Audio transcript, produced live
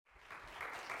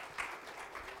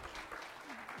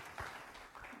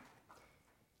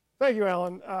Thank you,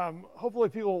 Alan. Hopefully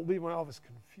people will leave my office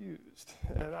confused.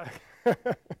 And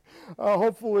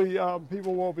hopefully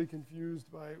people won't be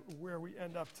confused by where we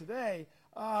end up today.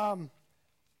 I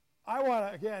want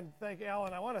to, again, thank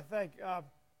Alan. I want to thank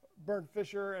Bernd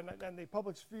Fischer and the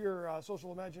Public Sphere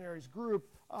Social Imaginaries group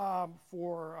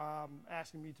for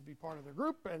asking me to be part of their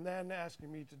group and then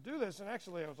asking me to do this. And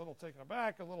actually, I was a little taken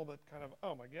aback, a little bit kind of,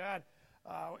 oh my God.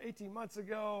 18 months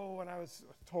ago, when I was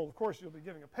told, of course, you'll be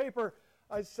giving a paper,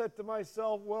 I said to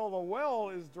myself, well, the well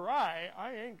is dry.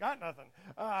 I ain't got nothing.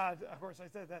 Of course, I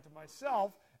said that to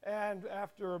myself. And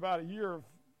after about a year of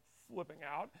flipping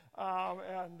out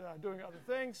and doing other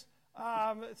things,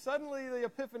 suddenly the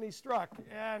epiphany struck.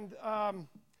 And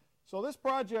so this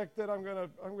project that I'm going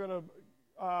to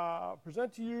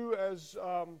present to you as,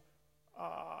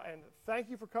 and thank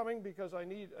you for coming, because I'm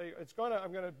going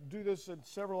to do this in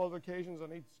several other occasions. I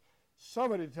need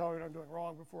somebody to tell me what I'm doing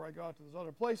wrong before I go out to those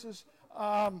other places.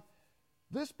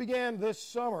 This began this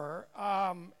summer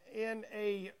in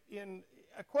a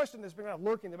question that's been kind of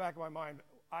lurking in the back of my mind.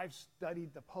 I've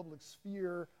studied the public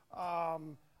sphere, the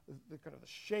kind of the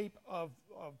shape of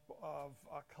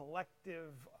a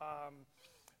collective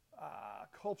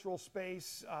cultural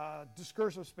space,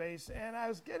 discursive space, and I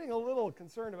was getting a little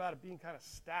concerned about it being kind of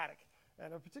static.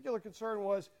 And a particular concern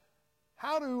was,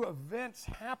 how do events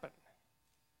happen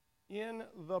in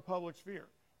the public sphere?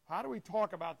 How do we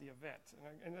talk about the event?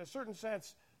 And in a certain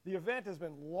sense, the event has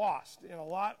been lost in a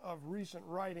lot of recent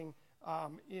writing,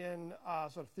 in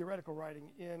sort of theoretical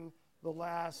writing in the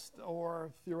last,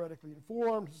 or theoretically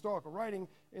informed historical writing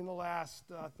in the last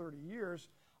 30 years.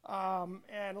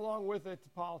 And along with it,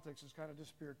 politics has kind of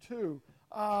disappeared too.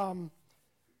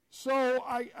 So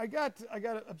I got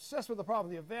obsessed with the problem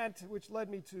of the event, which led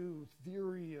me to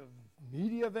theory of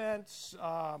media events,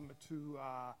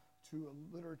 to a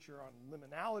literature on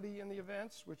liminality in the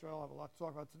events, which I'll have a lot to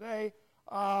talk about today.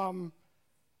 And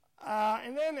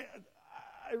then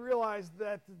I realized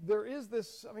that there is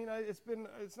this, I mean,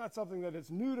 it's not something that is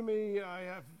new to me. I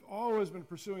have always been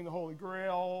pursuing the Holy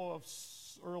Grail of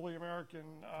early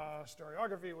American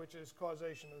historiography, which is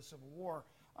causation of the Civil War.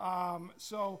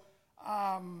 So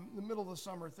in the middle of the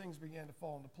summer, things began to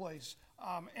fall into place.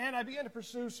 And I began to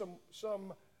pursue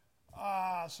some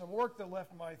work that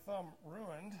left my thumb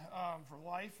ruined for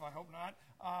life, I hope not.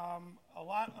 A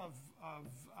lot of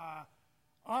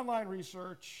online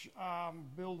research,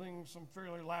 building some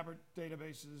fairly elaborate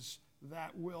databases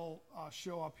that will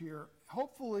show up here,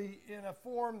 hopefully in a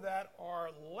form that are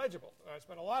legible. I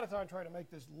spent a lot of time trying to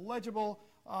make this legible,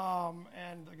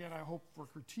 and again, I hope for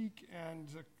critique and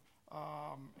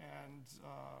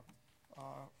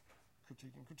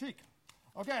critique.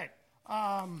 Okay.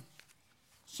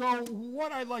 So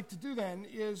what I'd like to do then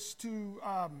is to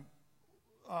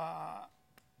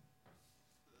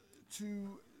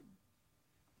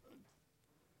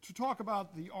talk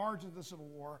about the origin of the Civil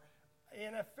War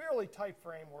in a fairly tight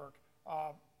framework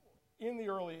in the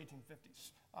early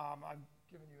 1850s. I've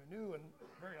given you a new and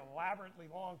very elaborately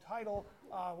long title,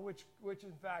 which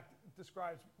in fact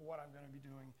describes what I'm going to be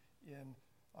doing in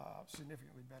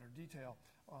significantly better detail.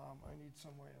 I need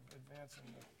some way of advancing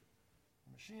the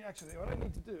machine. Actually, what I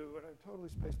need to do, and I'm totally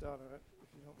spaced out on it,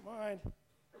 if you don't mind,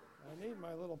 I need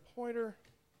my little pointer,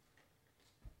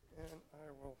 and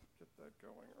I will get that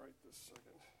going right this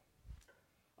second.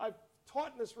 I've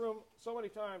taught in this room so many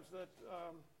times that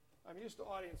I'm used to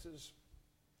audiences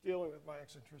dealing with my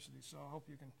eccentricities, so I hope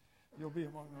you'll be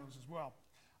among those as well.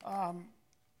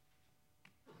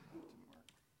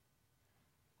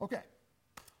 Okay.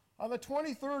 On the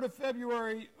 23rd of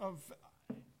February of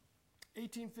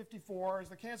 1854, as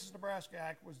the Kansas-Nebraska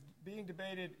Act was being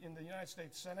debated in the United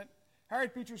States Senate,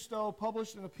 Harriet Beecher Stowe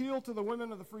published an appeal to the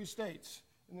women of the free states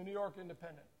in the New York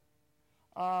Independent.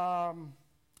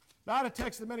 Not a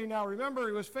text that many now remember.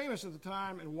 It was famous at the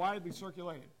time and widely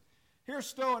circulated. Here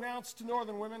Stowe announced to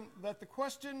Northern women that the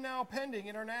question now pending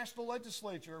in our national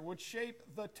legislature would shape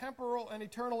the temporal and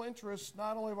eternal interests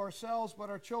not only of ourselves but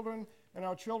our children and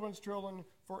our children's children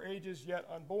for ages yet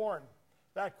unborn.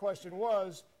 That question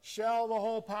was, shall the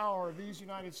whole power of these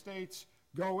United States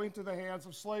go into the hands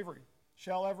of slavery?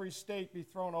 Shall every state be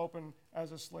thrown open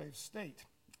as a slave state?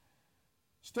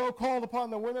 Stowe called upon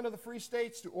the women of the free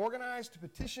states to organize, to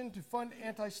petition, to fund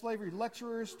anti-slavery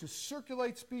lecturers, to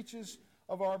circulate speeches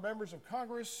of our members of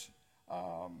Congress,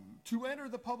 to enter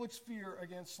the public sphere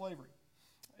against slavery.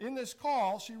 In this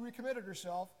call, she recommitted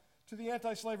herself to the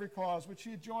anti-slavery cause, which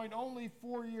she had joined only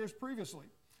 4 years previously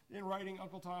in writing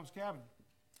Uncle Tom's Cabin.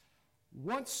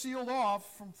 Once sealed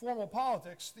off from formal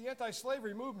politics, the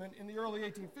anti-slavery movement in the early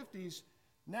 1850s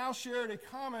now shared a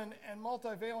common and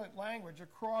multivalent language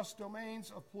across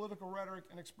domains of political rhetoric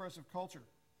and expressive culture.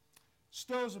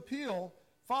 Stowe's appeal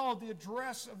followed the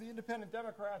address of the Independent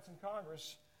Democrats in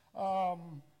Congress,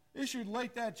 issued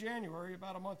late that January,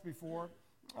 about a month before,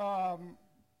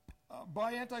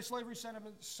 by anti-slavery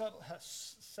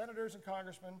senators and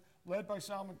congressmen led by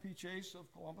Salmon P. Chase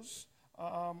of Columbus,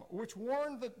 which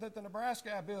warned that the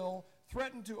Nebraska bill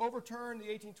threatened to overturn the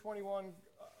 1821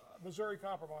 Missouri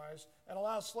Compromise and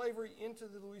allow slavery into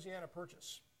the Louisiana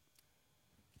Purchase.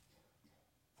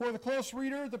 For the close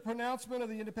reader, the pronouncement of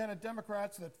the Independent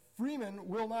Democrats that freemen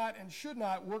will not and should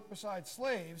not work beside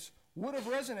slaves would have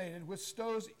resonated with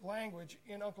Stowe's language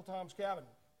in Uncle Tom's Cabin,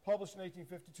 published in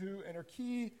 1852, and are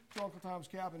key to Uncle Tom's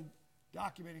Cabin,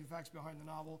 documenting the facts behind the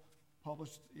novel,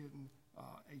 published in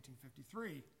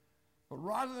 1853. But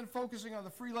rather than focusing on the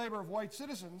free labor of white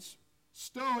citizens,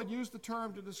 Stowe had used the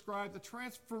term to describe the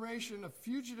transformation of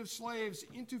fugitive slaves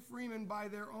into freemen by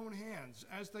their own hands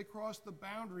as they crossed the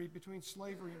boundary between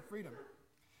slavery and freedom.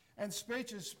 And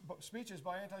speeches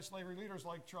by anti-slavery leaders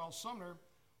like Charles Sumner,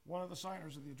 one of the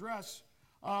signers of the address,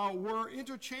 were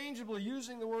interchangeably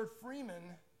using the word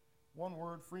freeman, one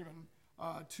word, freeman,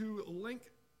 to link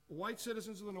white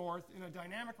citizens of the North in a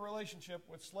dynamic relationship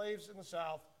with slaves in the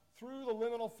South through the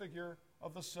liminal figure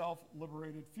of the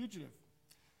self-liberated fugitive.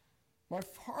 My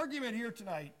argument here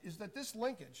tonight is that this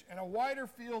linkage and a wider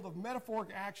field of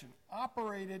metaphoric action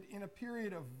operated in a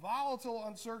period of volatile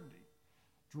uncertainty,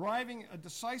 driving a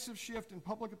decisive shift in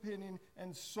public opinion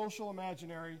and social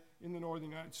imaginary in the northern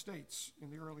United States in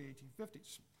the early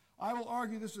 1850s. I will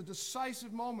argue this is a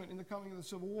decisive moment in the coming of the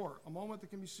Civil War, a moment that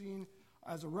can be seen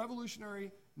as a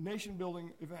revolutionary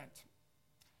nation-building event.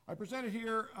 I presented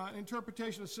here an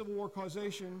interpretation of Civil War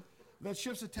causation that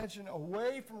shifts attention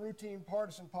away from routine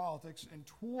partisan politics and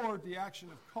toward the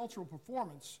action of cultural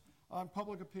performance on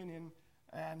public opinion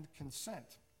and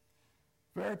consent.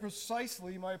 Very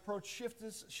precisely, my approach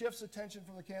shifts attention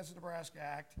from the Kansas-Nebraska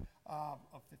Act of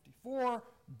 '54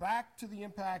 back to the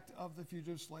impact of the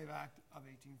Fugitive Slave Act of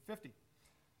 1850.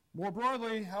 More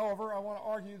broadly, however, I want to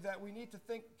argue that we need to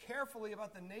think carefully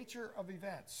about the nature of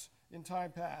events in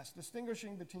time past,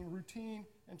 distinguishing between routine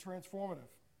and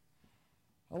transformative.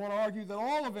 I want to argue that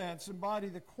all events embody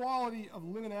the quality of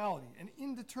liminality, an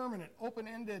indeterminate,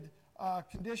 open-ended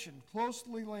condition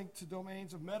closely linked to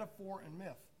domains of metaphor and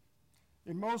myth.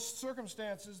 In most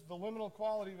circumstances, the liminal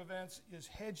quality of events is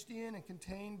hedged in and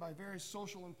contained by various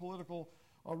social and political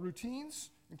routines,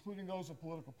 including those of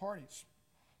political parties.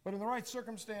 But in the right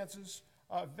circumstances,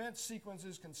 event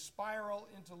sequences can spiral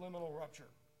into liminal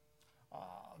rupture.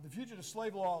 The Fugitive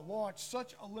Slave Law launched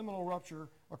such a liminal rupture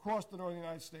across the northern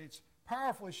United States,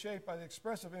 powerfully shaped by the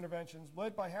expressive interventions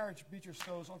led by Harry Beecher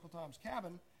Stowe's Uncle Tom's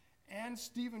Cabin and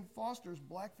Stephen Foster's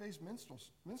blackface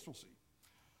minstrelsy.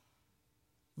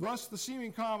 Thus, the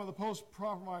seeming calm of the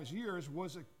post-compromise years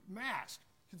was a mask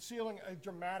concealing a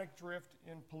dramatic drift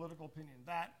in political opinion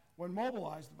that, when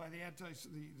mobilized by the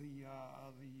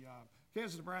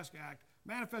Kansas-Nebraska Act,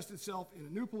 manifested itself in a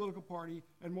new political party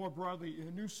and, more broadly, in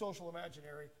a new social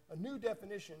imaginary, a new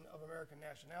definition of American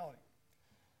nationality.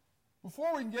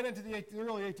 Before we can get into the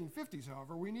early 1850s,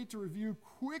 however, we need to review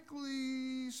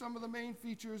quickly some of the main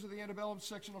features of the antebellum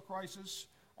sectional crisis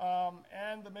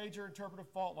and the major interpretive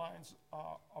fault lines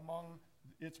among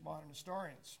its modern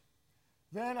historians.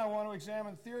 Then I want to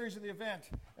examine theories of the event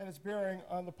and its bearing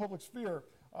on the public sphere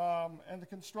and the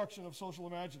construction of social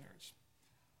imaginaries.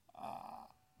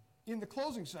 In the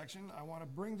closing section, I want to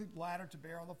bring the latter to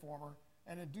bear on the former,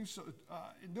 and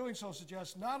in doing so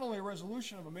suggest not only a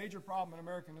resolution of a major problem in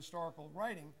American historical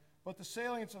writing, but the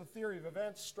salience of the theory of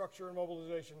events, structure, and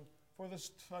mobilization for the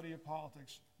study of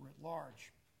politics writ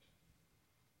large.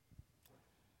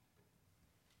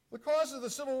 The causes of the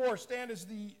Civil War stand as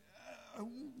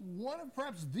one of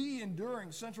perhaps the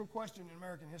enduring central question in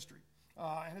American history,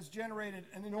 and has generated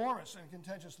an enormous and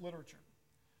contentious literature.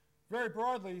 Very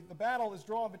broadly, the battle is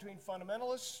drawn between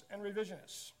fundamentalists and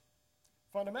revisionists.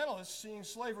 Fundamentalists, seeing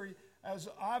slavery as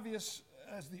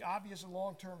the obvious and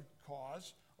long-term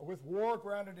cause, with war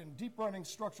grounded in deep-running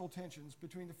structural tensions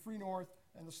between the free North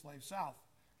and the slave South.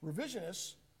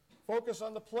 Revisionists focus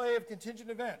on the play of contingent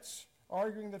events,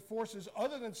 arguing that forces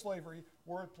other than slavery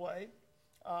were at play,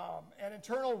 and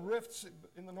internal rifts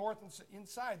in the North and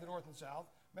inside the North and South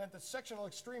meant that sectional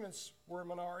extremists were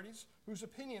minorities whose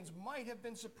opinions might have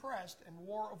been suppressed and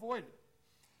war avoided.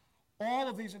 All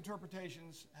of these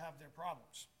interpretations have their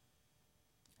problems.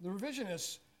 The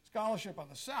revisionist scholarship on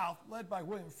the South, led by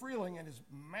William Freeling and his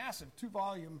massive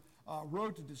two-volume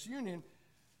Road to Disunion,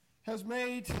 has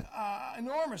made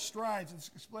enormous strides in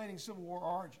explaining Civil War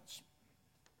origins.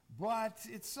 but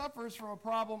it suffers from a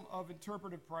problem of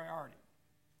interpretive priority.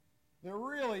 There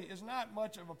really is not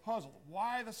much of a puzzle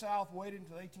why the South waited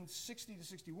until 1860 to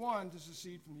 61 to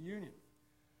secede from the Union.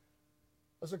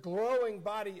 As a growing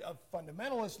body of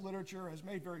fundamentalist literature has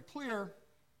made very clear,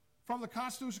 from the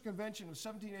Constitutional Convention of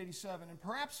 1787 and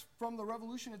perhaps from the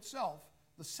Revolution itself,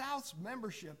 the South's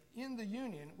membership in the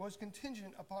Union was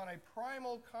contingent upon a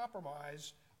primal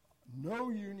compromise: no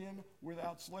Union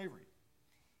without slavery.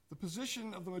 The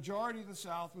position of the majority of the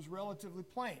South was relatively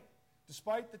plain.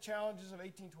 Despite the challenges of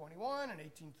 1821 and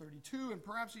 1832 and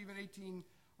perhaps even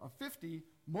 1850,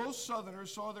 most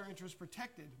Southerners saw their interests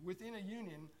protected within a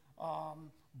union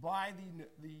by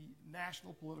the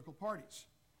national political parties.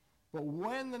 But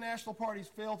when the national parties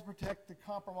failed to protect the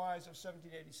Compromise of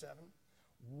 1787,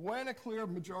 when a clear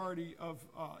majority of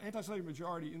anti-slavery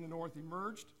majority in the North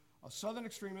emerged, Southern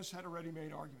extremists had a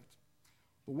ready-made argument.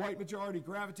 The white majority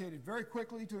gravitated very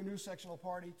quickly to a new sectional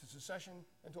party, to secession,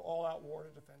 and to all-out war to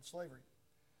defend slavery.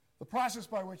 The process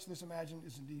by which this imagined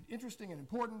is indeed interesting and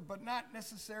important, but not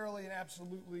necessarily and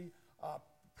absolutely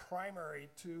primary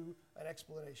to an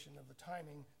explanation of the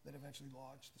timing that eventually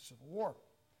launched the Civil War.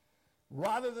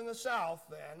 Rather than the South,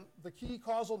 then, the key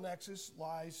causal nexus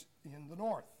lies in the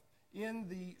North. In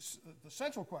the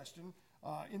central question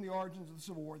in the origins of the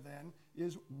Civil War, then,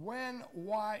 is when,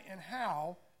 why, and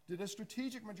how did a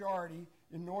strategic majority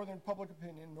in Northern public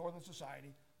opinion, Northern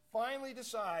society, finally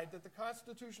decide that the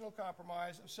Constitutional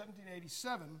Compromise of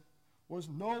 1787 was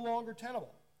no longer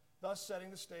tenable, thus setting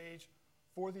the stage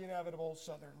for the inevitable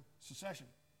Southern secession.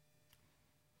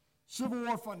 Civil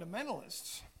War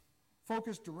fundamentalists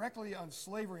focused directly on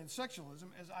slavery and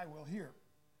sectionalism, as I will here.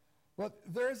 But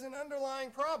there is an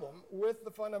underlying problem with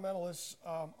the fundamentalists'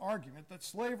 argument that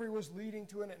slavery was leading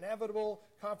to an inevitable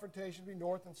confrontation between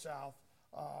North and South.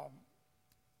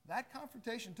 That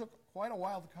confrontation took quite a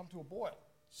while to come to a boil,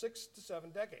 6 to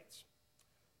 7 decades.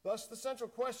 Thus, the central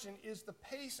question is the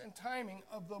pace and timing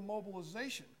of the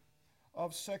mobilization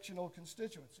of sectional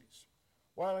constituencies.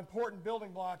 While important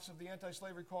building blocks of the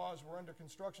anti-slavery cause were under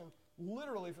construction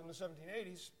literally from the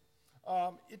 1780s,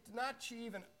 it did not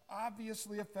achieve an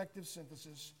obviously effective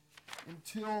synthesis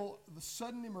until the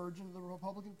sudden emergence of the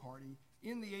Republican Party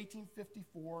in the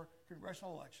 1854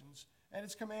 congressional elections and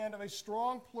its command of a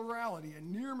strong plurality, a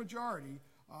near majority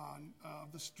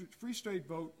of the free state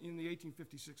vote in the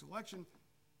 1856 election.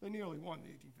 They nearly won the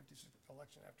 1856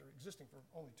 election after existing for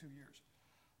only 2 years.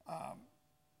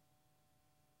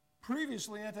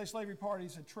 Previously, anti-slavery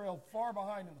parties had trailed far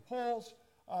behind in the polls.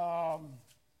 The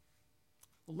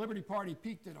Liberty Party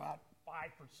peaked at about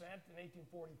 5% in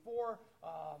 1844.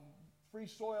 Free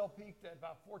Soil peaked at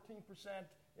about 14%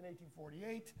 in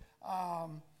 1848.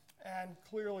 And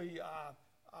clearly,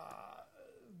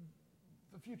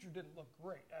 the future didn't look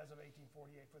great as of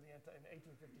 1848 for the in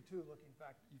 1852 looked, in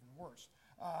fact, even worse.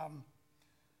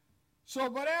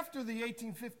 But after the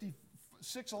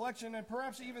 1856 election and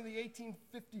perhaps even the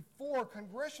 1854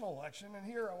 congressional election, and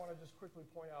here I want to just quickly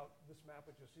point out this map,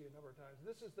 which you'll see a number of times.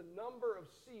 This is the number of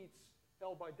seats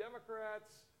held by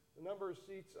Democrats, the number of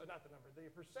seats, the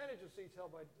percentage of seats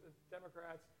held by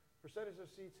Democrats, percentage of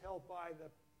seats held by the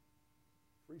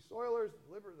Free Soilers,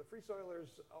 the Free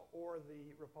Soilers, or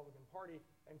the Republican Party,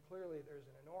 and clearly there's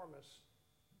an enormous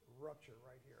rupture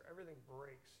right here. Everything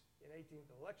breaks. The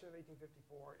election of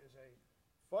 1854 is a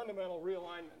fundamental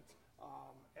realignment,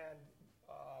 and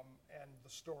the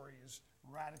story is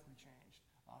radically changed.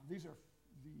 These are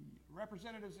the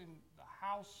representatives in the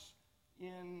House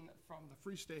from the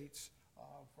Free States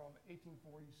from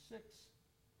 1846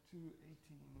 to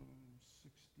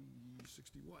 1860.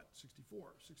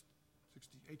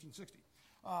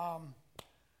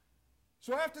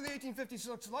 So after the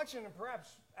 1856 election, and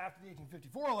perhaps after the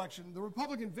 1854 election, the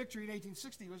Republican victory in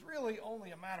 1860 was really only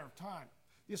a matter of time.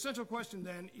 The essential question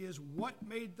then is what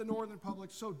made the Northern Republic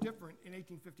so different in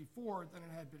 1854 than it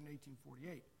had been in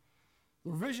 1848? The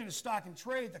revisionist stock in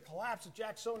trade, the collapse of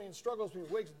Jacksonian struggles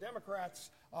between Whigs and Democrats,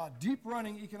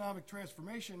 deep-running economic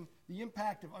transformation, the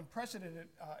impact of unprecedented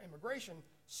immigration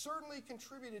certainly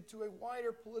contributed to a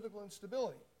wider political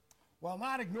instability. While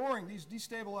not ignoring these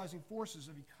destabilizing forces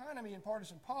of economy and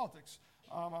partisan politics,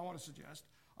 I want to suggest,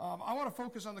 I want to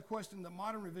focus on the question that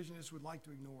modern revisionists would like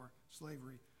to ignore: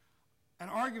 slavery. An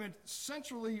argument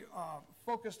centrally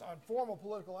focused on formal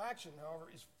political action,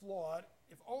 however, is flawed,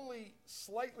 if only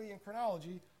slightly in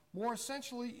chronology, more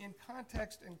essentially in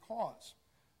context and cause.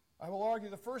 I will argue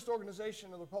the first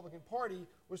organization of the Republican Party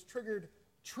was triggered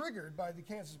by the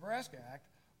Kansas-Nebraska Act,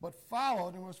 but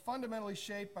followed and was fundamentally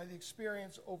shaped by the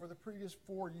experience over the previous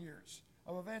 4 years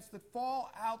of events that fall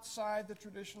outside the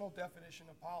traditional definition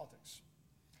of politics.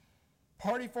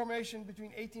 Party formation between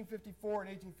 1854 and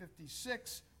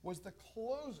 1856 was the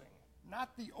closing,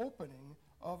 not the opening,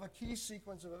 of a key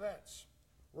sequence of events.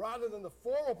 Rather than the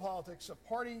formal politics of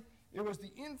party, it was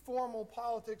the informal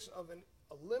politics of a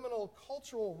liminal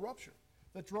cultural rupture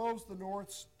that drove the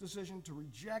North's decision to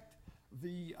reject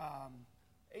the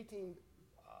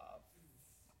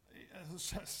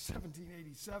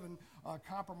 1787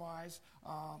 compromise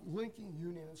linking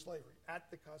union and slavery at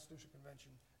the Constitutional Convention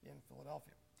in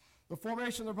Philadelphia. The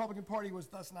formation of the Republican Party was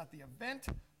thus not the event,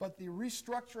 but the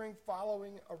restructuring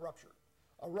following a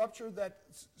rupture that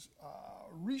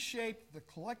reshaped the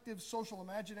collective social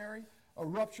imaginary, a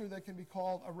rupture that can be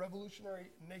called a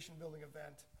revolutionary nation-building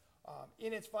event.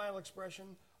 In its final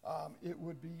expression, it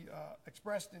would be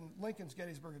expressed in Lincoln's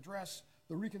Gettysburg Address,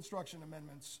 the Reconstruction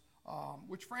Amendments,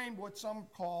 which framed what some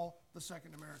call the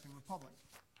Second American Republic.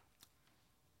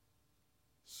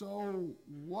 So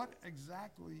what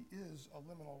exactly is a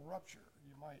liminal rupture,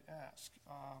 you might ask?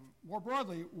 More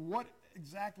broadly, what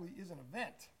exactly is an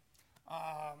event?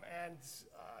 I've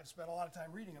spent a lot of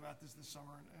time reading about this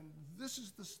summer, and this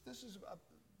is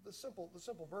the simple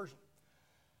version.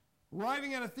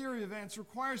 Arriving at a theory of events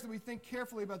requires that we think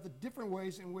carefully about the different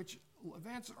ways in which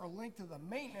events are linked to the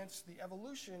maintenance, the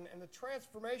evolution, and the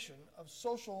transformation of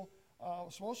social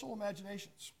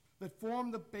imaginations that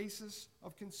form the basis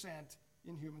of consent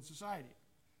in human society.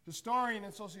 Historian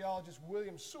and sociologist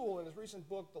William Sewell, in his recent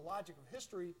book, The Logic of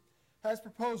History, has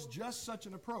proposed just such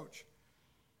an approach,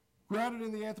 grounded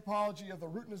in the anthropology of the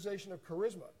routinization of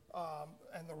charisma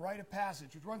and the rite of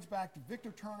passage, which runs back to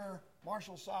Victor Turner,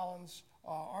 Marshall Solons,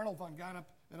 Arnold von Gennep,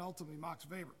 and ultimately Max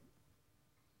Weber.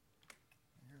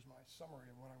 Here's my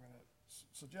summary of what I'm going to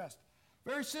suggest.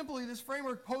 Very simply, this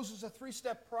framework poses a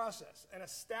three-step process. An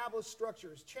established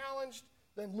structure is challenged,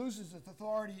 then loses its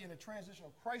authority in a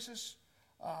transitional crisis.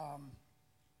 And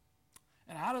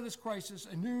out of this crisis,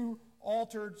 a new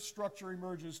altered structure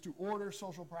emerges to order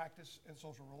social practice and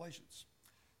social relations.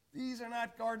 These are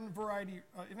not garden variety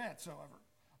events, however,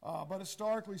 but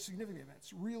historically significant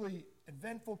events, really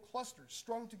eventful clusters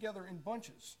strung together in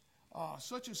bunches,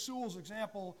 such as Sewell's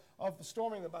example of the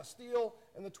storming of the Bastille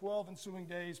and the 12 ensuing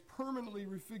days, permanently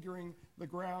refiguring the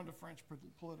ground of French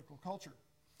political culture.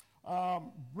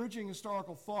 Bridging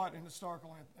historical thought and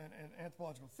historical and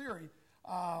anthropological theory,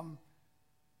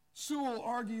 Sewell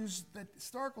argues that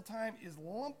historical time is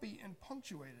lumpy and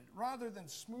punctuated rather than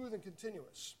smooth and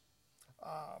continuous.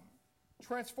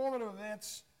 Transformative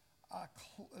events,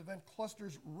 event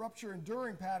clusters rupture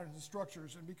enduring patterns and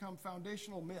structures and become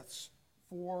foundational myths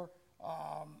for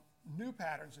new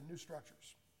patterns and new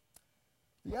structures.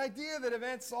 The idea that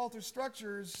events alter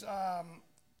structures,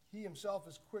 he himself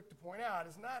is quick to point out,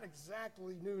 is not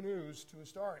exactly new news to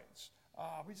historians.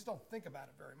 We just don't think about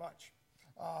it very much.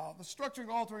 The structuring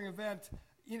altering event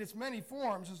in its many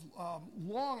forms has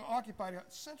long occupied a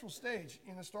central stage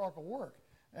in historical work,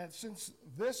 and since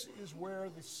this is where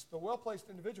the well-placed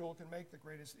individual can make the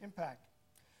greatest impact.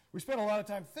 We spent a lot of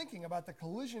time thinking about the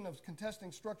collision of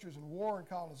contesting structures in war and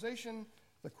colonization,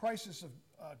 the crisis of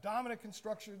dominant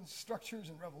structures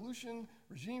and revolution,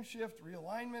 regime shift,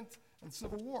 realignment, and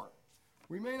civil war.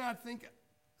 We may not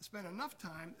spend enough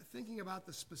time thinking about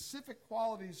the specific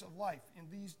qualities of life in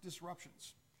these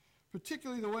disruptions,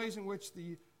 particularly the ways in which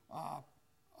the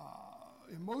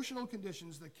emotional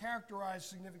conditions that characterize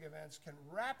significant events can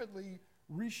rapidly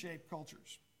reshape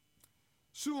cultures.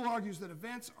 Sewell argues that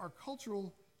events are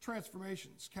cultural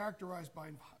transformations characterized by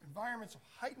environments of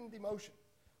heightened emotion.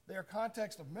 They are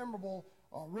context of memorable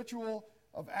ritual,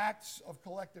 of acts of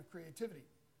collective creativity.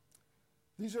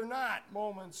 These are not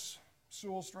moments,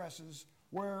 Sewell stresses,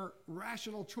 where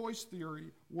rational choice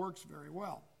theory works very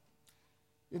well.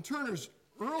 In Turner's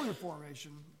earlier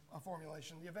formulation,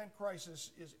 the event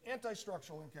crisis is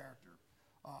anti-structural in character.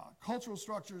 Cultural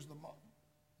structures, the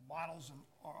models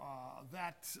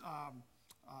that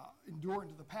endure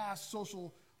into the past,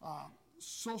 social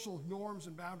norms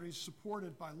and boundaries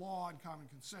supported by law and common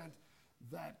consent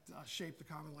that shape the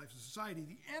common life of society.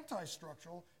 The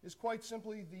anti-structural is quite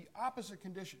simply the opposite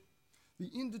condition, the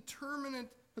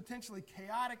indeterminate, potentially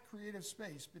chaotic creative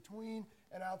space between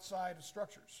and outside of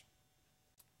structures.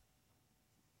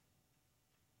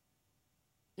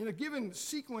 In a given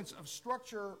sequence of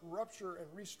structure, rupture, and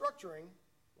restructuring,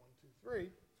 1, 2,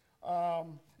 3,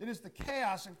 it is the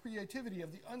chaos and creativity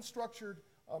of the unstructured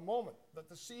moment that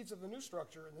the seeds of the new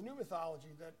structure and the new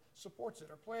mythology that supports it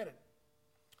are planted.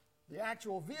 The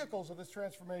actual vehicles of this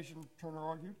transformation, Turner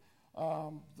argued,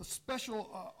 are the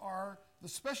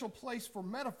special place for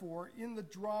metaphor in the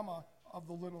drama of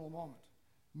the liminal moment.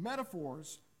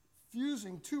 Metaphors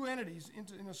fusing two entities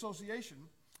in association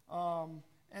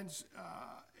and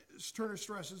Turner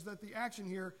stresses that the action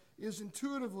here is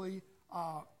entirely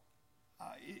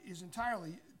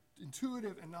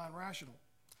intuitive and non-rational.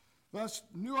 Thus,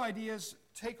 new ideas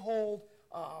take hold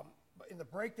in the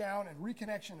breakdown and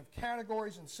reconnection of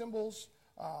categories and symbols,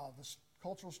 the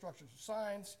cultural structures of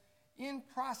signs, in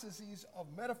processes of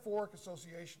metaphoric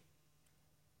association.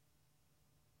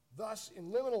 Thus,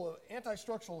 in liminal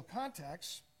anti-structural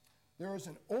contexts, there is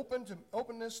an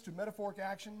openness to metaphoric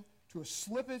action, to a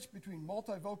slippage between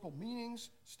multivocal meanings,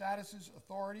 statuses,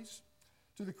 authorities,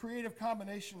 to the creative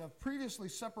combination of previously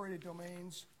separated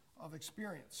domains of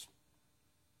experience.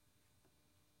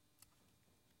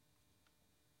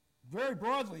 Very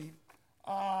broadly,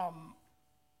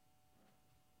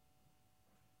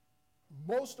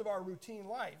 most of our routine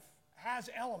life has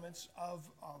elements of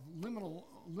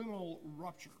liminal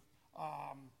rupture.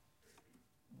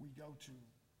 We go to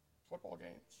football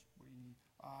games. We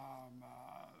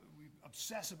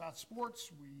obsess about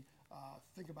sports. We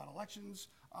think about elections.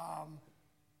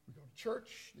 We go to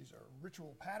church. These are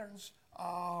ritual patterns,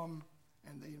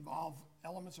 and they involve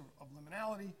elements of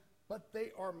liminality, but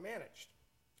they are managed.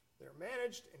 They're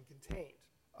managed and contained.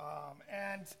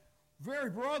 And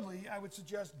very broadly, I would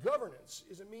suggest governance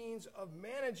is a means of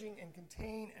managing and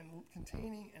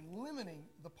containing and limiting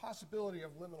the possibility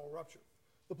of liminal rupture.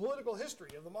 The political history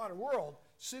of the modern world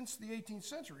since the 18th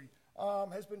century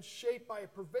has been shaped by a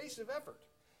pervasive effort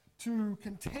to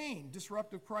contain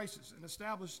disruptive crises and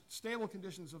establish stable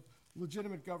conditions of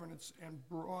legitimate governance and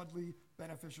broadly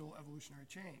beneficial evolutionary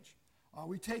change.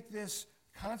 We take this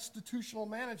constitutional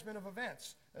management of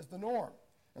events as the norm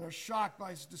and are shocked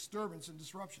by its disturbance and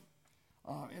disruption.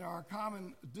 In our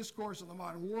common discourse of the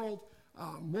modern world,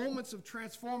 moments of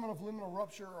transformative liminal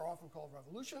rupture are often called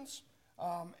revolutions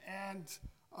and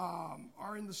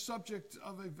are in the subject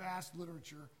of a vast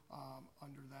literature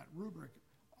under that rubric.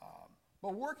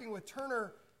 But working with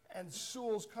Turner and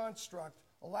Sewell's construct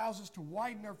allows us to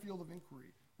widen our field of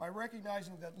inquiry by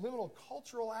recognizing that liminal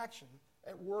cultural action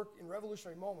at work in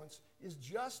revolutionary moments is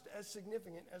just as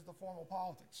significant as the formal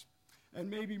politics, and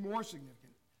maybe more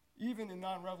significant, even in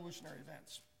non-revolutionary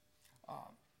events,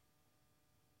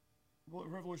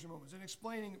 revolutionary moments, and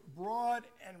explaining broad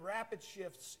and rapid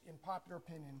shifts in popular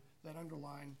opinion that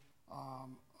underline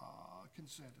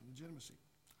consent and legitimacy.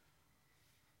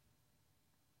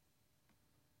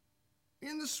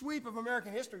 In the sweep of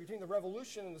American history between the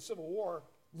Revolution and the Civil War,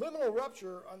 liminal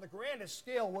rupture on the grandest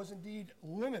scale was indeed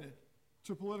limited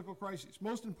to political crises,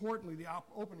 most importantly, the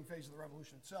opening phase of the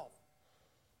Revolution itself.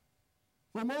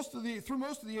 Through most of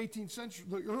the 18th century,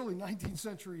 the early 19th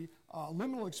century,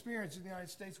 liminal experience in the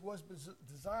United States was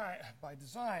by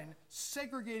design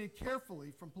segregated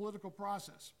carefully from political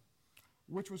process,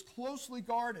 which was closely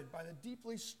guarded by the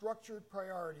deeply structured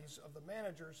priorities of the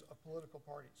managers of political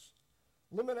parties.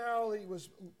 Liminality was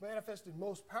manifested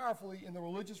most powerfully in the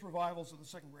religious revivals of the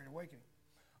Second Great Awakening.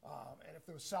 And if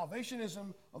there was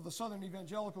salvationism of the Southern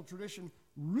evangelical tradition,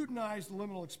 routinized the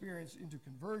liminal experience into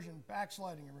conversion,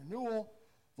 backsliding, and renewal,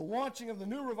 the launching of the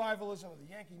new revivalism of the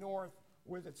Yankee North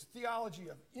with its theology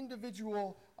of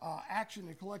individual action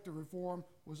and collective reform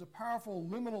was a powerful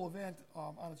liminal event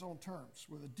on its own terms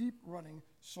with a deep-running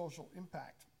social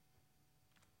impact.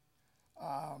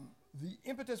 The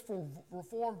impetus for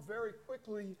reform very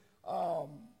quickly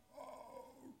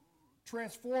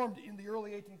transformed in the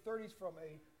early 1830s from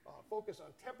a focus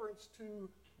on temperance to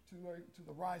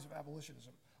the rise of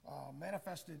abolitionism,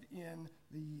 manifested in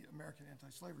the American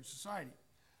Anti-Slavery Society.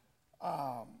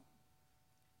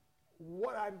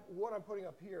 What I'm putting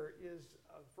up here is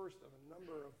first of a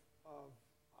number of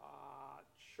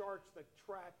charts that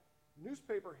track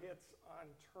newspaper hits on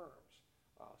terms,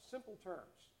 simple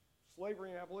terms.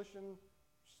 Slavery and abolition,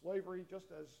 slavery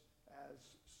just as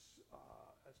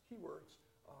keywords.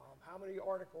 How many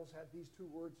articles had these two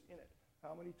words in it?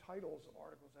 How many titles of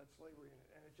articles had slavery in it?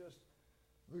 And it just,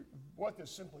 what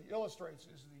this simply illustrates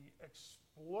is the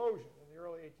explosion in the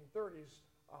early 1830s,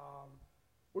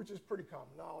 which is pretty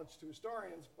common knowledge to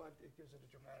historians, but it gives it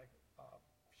a dramatic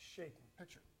shape and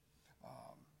picture.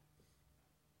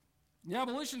 The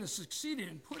abolitionists succeeded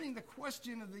in putting the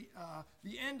question of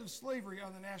the end of slavery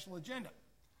on the national agenda.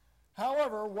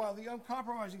 However, while the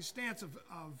uncompromising stance of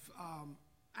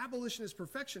abolitionist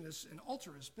perfectionists and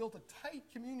ultraists built a tight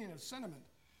communion of sentiment,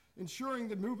 ensuring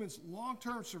the movement's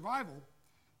long-term survival,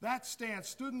 that stance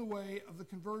stood in the way of the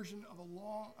conversion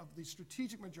of the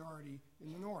strategic majority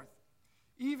in the North.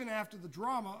 Even after the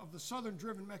drama of the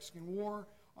Southern-driven Mexican War,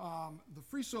 the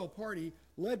Free Soil Party,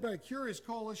 led by a curious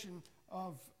coalition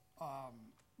of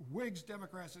Whigs,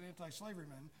 Democrats, and anti-slavery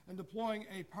men, and deploying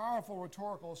a powerful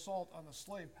rhetorical assault on the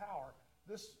slave power.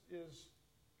 This is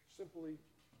simply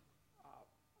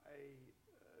a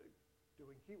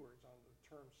doing keywords on the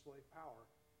term slave power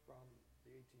from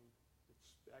the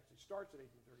it actually starts at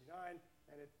 1839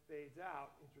 and it fades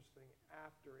out, interesting,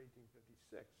 after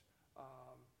 1856.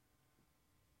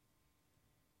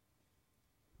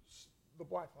 The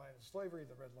black line is slavery,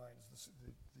 the red line is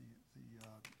the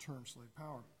term slave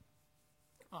power.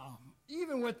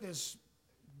 Even with this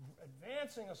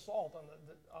advancing assault on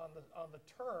the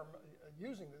term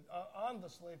using on the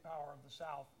slave power of the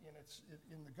South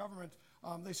in the government,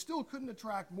 they still couldn't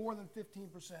attract more than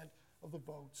 15% of the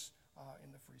votes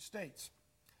in the free states.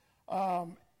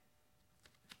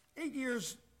 8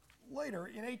 years later,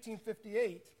 in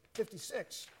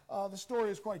 1856, the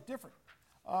story is quite different.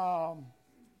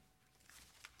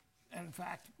 And in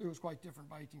fact, it was quite different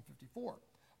by 1854.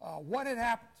 What had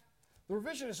happened? The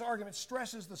revisionist argument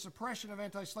stresses the suppression of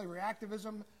anti-slavery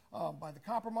activism by the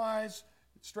Compromise.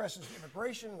 It stresses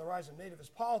immigration and the rise of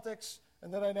nativist politics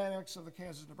and the dynamics of the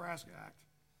Kansas-Nebraska Act.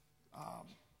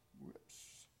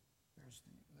 Whoops. I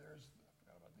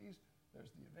forgot about these.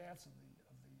 There's the advance of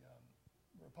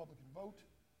the Republican vote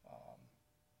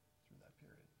through that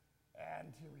period.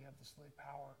 And here we have the slave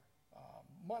power,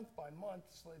 month by month,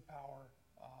 slave power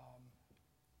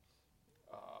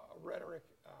rhetoric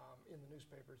in the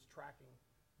newspapers tracking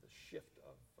the shift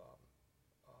of,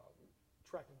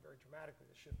 tracking very dramatically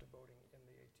the shift of voting in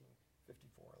the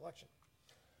 1854 election.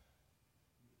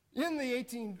 In the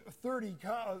 1830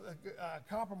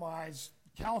 Compromise,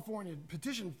 California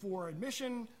petitioned for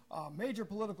admission. Major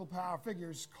political power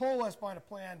figures coalesced behind a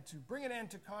plan to bring an end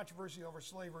to controversy over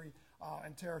slavery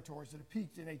and territories that had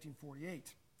peaked in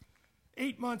 1848.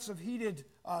 8 months of heated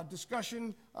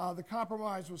discussion. The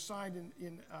compromise was signed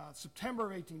in September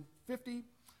of 1850.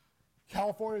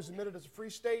 California was admitted as a free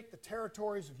state. The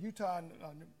territories of Utah and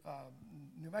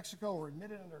New Mexico were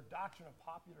admitted under a doctrine of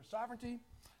popular sovereignty.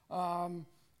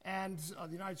 And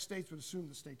the United States would assume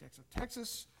the state tax of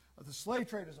Texas. The slave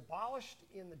trade is abolished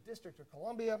in the District of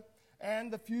Columbia.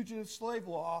 And the Fugitive Slave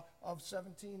Law of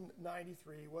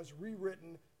 1793 was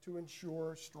rewritten to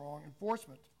ensure strong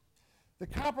enforcement. The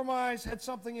compromise had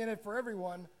something in it for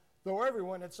everyone, though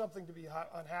everyone had something to be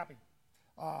unhappy.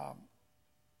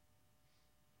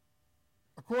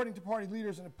 According to party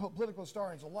leaders and political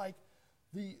historians alike,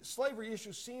 the slavery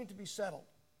issue seemed to be settled.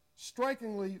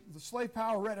 Strikingly, the slave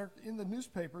power rhetoric in the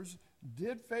newspapers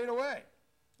did fade away.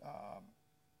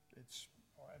 It's,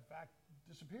 in fact,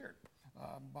 disappeared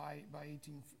by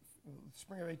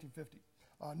spring of 1850.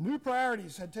 New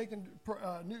priorities had taken,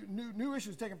 new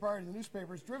issues taken priority in the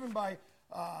newspapers, driven by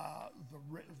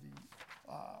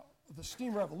the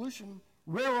steam revolution.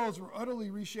 Railroads were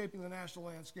utterly reshaping the national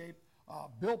landscape,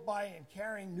 built by and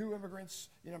carrying new immigrants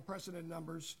in unprecedented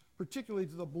numbers, particularly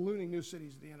to the ballooning new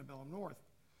cities of the antebellum North.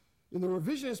 In the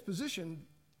revisionist position,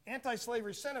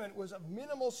 anti-slavery sentiment was of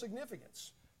minimal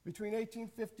significance between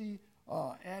 1850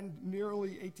 and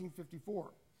nearly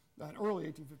 1854. Early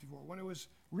 1854, when it was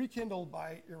rekindled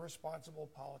by irresponsible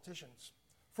politicians.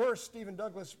 First, Stephen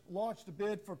Douglas launched a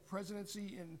bid for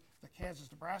presidency in the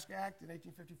Kansas-Nebraska Act in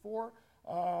 1854.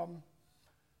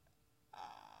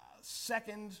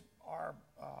 Second, our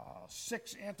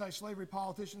 6 anti-slavery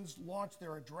politicians launched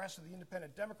their address to the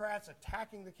Independent Democrats,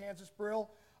 attacking the Kansas Bill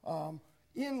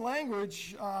in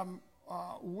language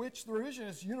which the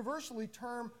revisionists universally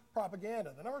term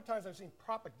propaganda. The number of times I've seen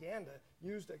propaganda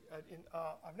used,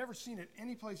 I've never seen it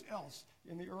anyplace else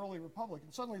in the early republic.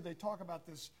 And suddenly they talk about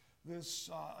this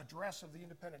address of the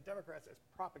Independent Democrats as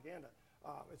propaganda.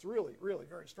 It's really, really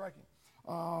very striking.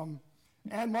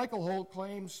 And Michael Holt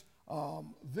claims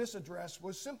this address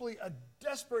was simply a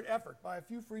desperate effort by a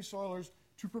few free soilers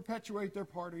to perpetuate their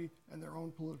party and their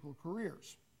own political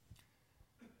careers.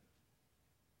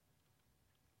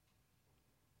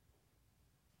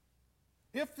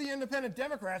 If the Independent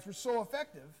Democrats were so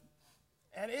effective,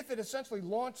 and if it essentially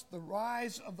launched the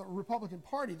rise of the Republican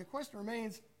Party, the question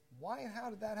remains, why and how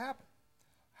did that happen?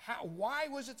 Why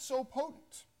was it so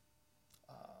potent?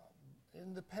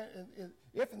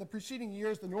 If in the preceding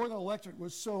years the Northern electorate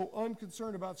was so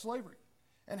unconcerned about slavery,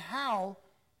 and how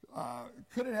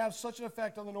could it have such an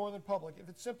effect on the Northern public if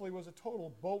it simply was a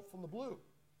total bolt from the blue?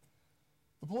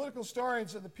 The political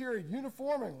historians of the period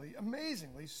uniformly,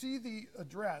 amazingly, see the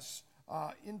address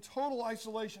in total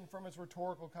isolation from its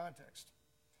rhetorical context.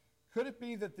 Could it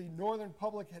be that the Northern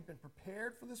public had been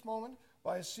prepared for this moment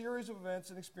by a series of events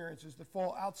and experiences that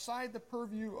fall outside the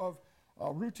purview of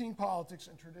routine politics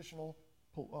and traditional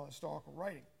historical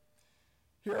writing?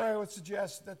 Here I would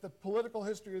suggest that the political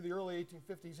history of the early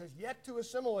 1850s has yet to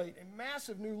assimilate a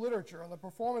massive new literature on the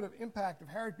performative impact of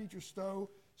Harriet Beecher Stowe,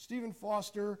 Stephen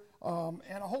Foster,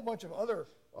 and a whole bunch of other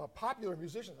popular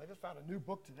musicians. I just found a new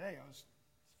book today. I was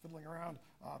fiddling around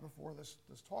before this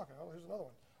talk. Oh, here's another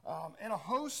one. And a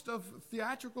host of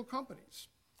theatrical companies.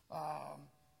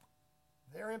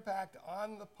 Their impact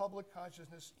on the public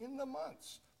consciousness in the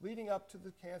months leading up to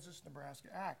the Kansas-Nebraska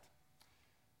Act.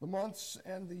 The months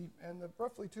and the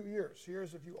roughly 2 years.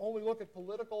 Here's if you only look at the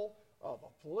political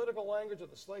language of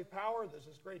the slave power, there's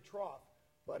this great trough.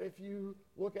 But if you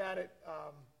look at it,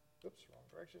 oops, wrong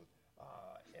direction,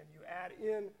 and you add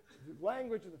in the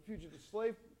language of the fugitive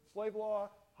slave law,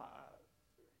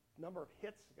 number of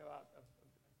hits,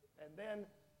 and then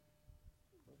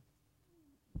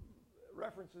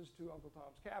references to Uncle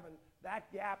Tom's Cabin,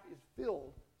 that gap is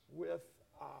filled with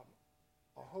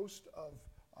a host of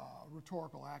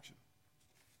rhetorical action.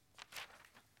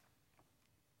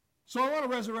 So I want to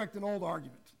resurrect an old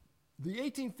argument. The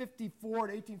 1854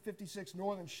 to 1856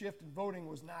 Northern shift in voting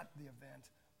was not the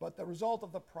event, but the result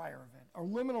of the prior event, a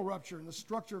liminal rupture in the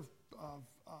structure of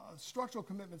structural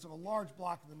commitments of a large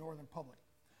block of the Northern public.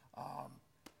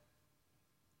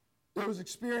 It was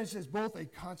experienced as both a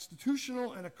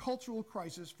constitutional and a cultural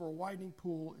crisis for a widening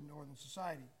pool in Northern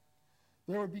society.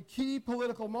 There would be key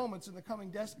political moments in the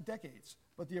coming decades,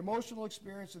 but the emotional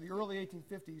experience of the early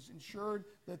 1850s ensured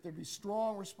that there'd be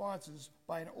strong responses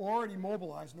by an already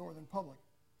mobilized Northern public.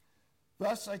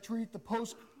 Thus, I treat the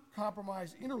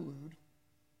post-compromise interlude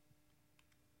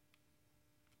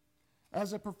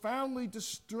as a profoundly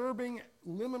disturbing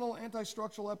liminal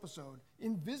anti-structural episode,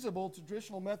 invisible to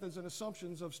traditional methods and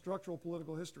assumptions of structural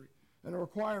political history, and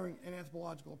requiring an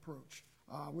anthropological approach,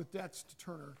 with debts to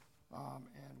Turner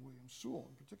and William Sewall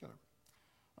in particular.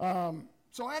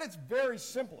 So at its very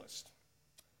simplest,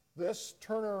 this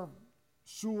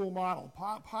Turner-Sewall model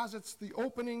posits the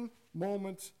opening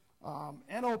moment,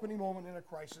 an opening moment in a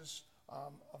crisis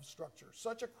of structure.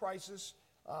 Such a crisis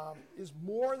is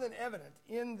more than evident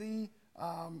in the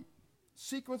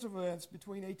sequence of events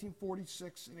between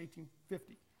 1846 and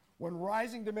 1850, when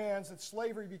rising demands that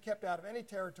slavery be kept out of any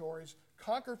territories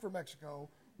conquered for Mexico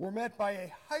were met by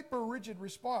a hyper-rigid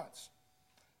response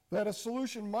that a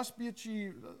solution must be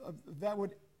achieved that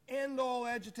would end all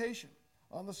agitation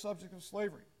on the subject of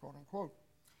slavery, quote unquote.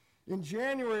 In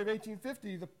January of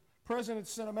 1850, the president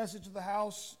sent a message to the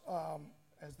House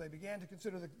as they began to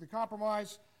consider the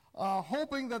compromise,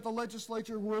 hoping that the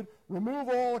legislature would remove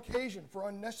all occasion for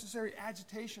unnecessary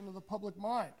agitation of the public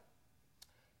mind.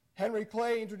 Henry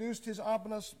Clay introduced his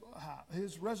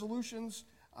resolutions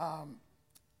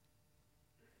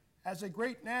as a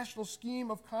great national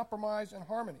scheme of compromise and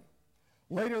harmony.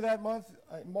 Later that month,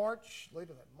 in March,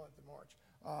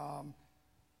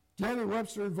 Daniel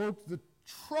Webster invoked the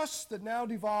trusts that now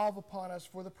devolve upon us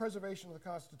for the preservation of the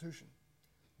Constitution,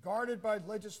 guarded by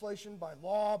legislation, by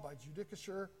law, by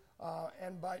judicature,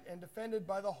 and defended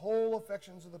by the whole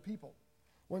affections of the people.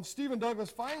 When Stephen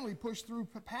Douglas finally pushed through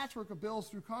a patchwork of bills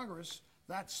through Congress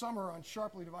that summer on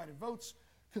sharply divided votes,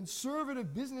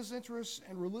 conservative business interests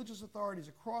and religious authorities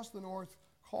across the North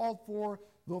called for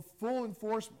the full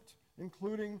enforcement,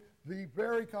 including the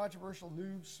very controversial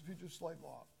new fugitive slave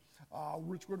law,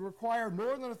 which would require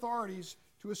Northern authorities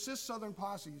to assist Southern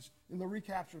posses in the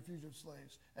recapture of fugitive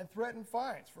slaves and threaten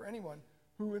fines for anyone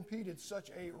who impeded such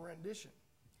a rendition.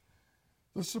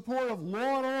 The support of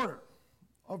law and order,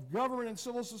 of government and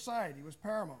civil society was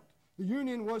paramount. The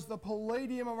Union was the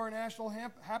palladium of our national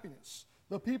happiness.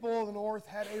 The people of the North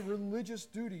had a religious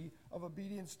duty of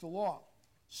obedience to law.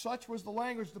 Such was the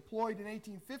language deployed in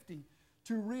 1850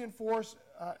 to reinforce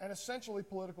an essentially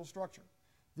political structure.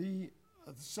 The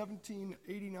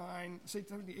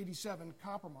 1787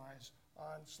 Compromise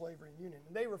on Slavery and Union.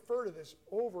 And they refer to this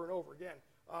over and over again.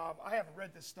 I haven't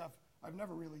read this stuff. I've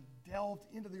never really delved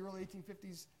into the early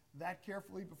 1850s that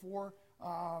carefully before.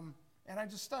 And I'm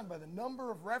just stunned by the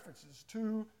number of references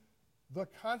to the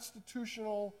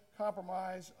Constitutional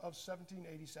Compromise of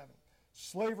 1787.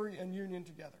 Slavery and Union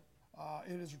together.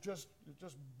 It just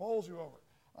bowls you over.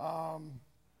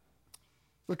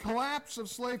 The collapse of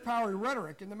slave power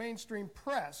rhetoric in the mainstream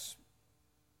press,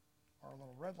 our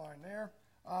little red line there,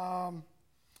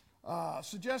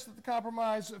 suggests that the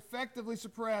compromise effectively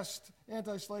suppressed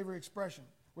anti-slavery expression,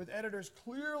 with editors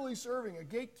clearly serving a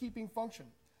gatekeeping function,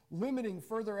 limiting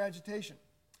further agitation.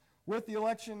 With the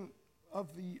election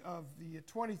of the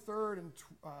 23rd and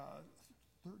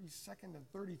 32nd and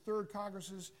 33rd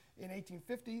Congresses in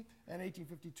 1850 and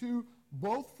 1852,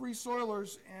 both Free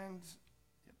Soilers and,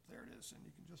 yep, there it is, and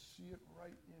you can just see it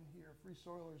right in here. Free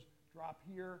Soilers drop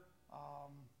here.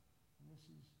 And this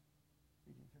is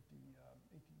 1850,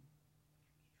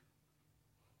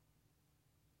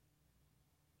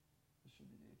 this should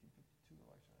be the 1852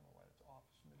 election. I don't know why it's off.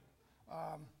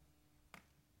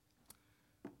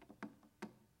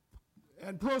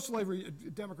 And pro-slavery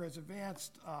Democrats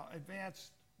advanced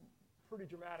pretty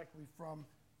dramatically from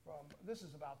this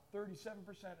is about 37%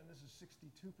 and this is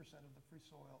 62% of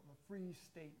the free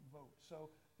state vote.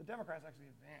 So the Democrats actually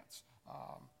advance.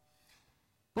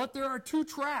 But there are two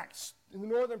tracks in the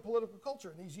Northern political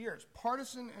culture in these years,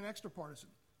 partisan and extra-partisan.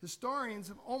 Historians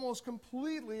have almost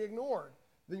completely ignored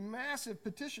the massive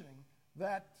petitioning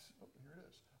that,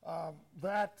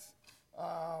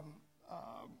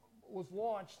 was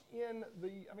launched in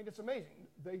it's amazing.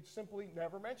 They simply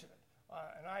never mention it.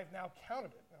 And I've now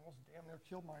counted it. I almost damn near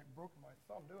broken my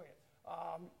thumb doing it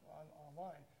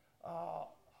online.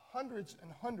 Hundreds and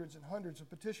hundreds and hundreds of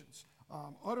petitions,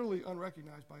 utterly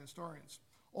unrecognized by historians.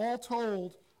 All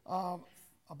told,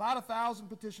 about 1,000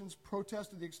 petitions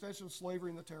protested the extension of slavery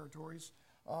in the territories.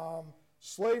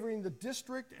 Slavery in the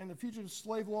district and the fugitive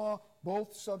slave law,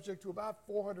 both subject to about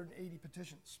 480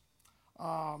 petitions.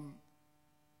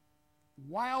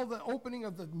 While the opening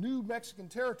of the new Mexican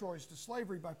territories to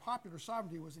slavery by popular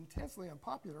sovereignty was intensely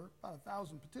unpopular, about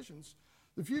 1,000 petitions,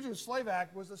 the Fugitive Slave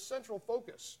Act was the central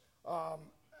focus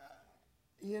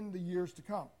in the years to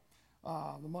come,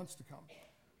 the months to come.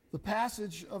 The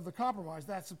passage of the compromise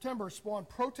that September spawned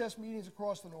protest meetings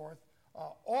across the North,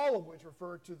 all of which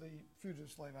referred to the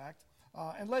Fugitive Slave Act,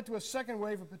 and led to a second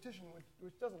wave of petition,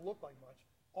 which doesn't look like much.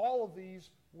 All of these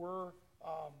were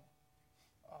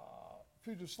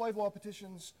fugitive slave law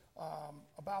petitions,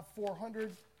 about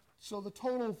 400. So the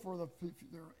total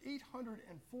there are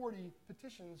 840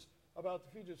 petitions about the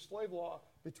fugitive slave law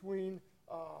between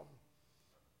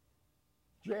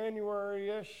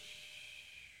January-ish,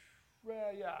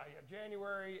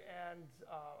 January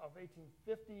of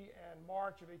 1850 and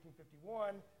March of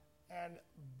 1851, and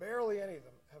barely any of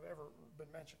them have ever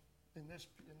been mentioned in this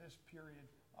period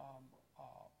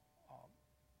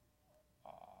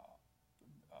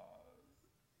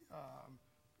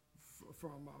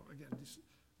from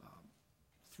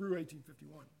through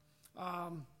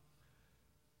 1851.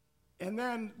 And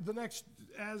then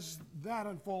as that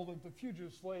unfolded, the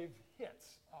fugitive slave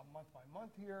hits month by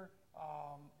month here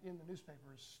in the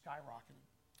newspapers skyrocketed.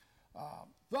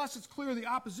 Thus, it's clear the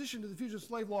opposition to the fugitive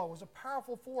slave law was a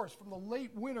powerful force from the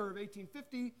late winter of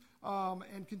 1850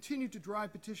 and continued to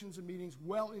drive petitions and meetings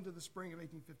well into the spring of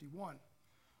 1851.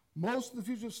 Most of the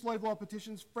fugitive slave law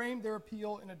petitions framed their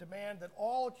appeal in a demand that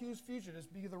all accused fugitives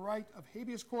be the right of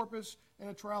habeas corpus and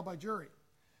a trial by jury.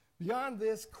 Beyond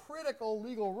this critical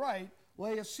legal right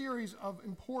lay a series of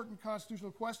important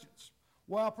constitutional questions.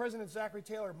 While President Zachary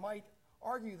Taylor might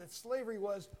argue that slavery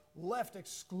was left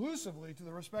exclusively to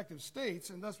the respective states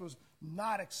and thus was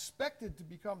not expected to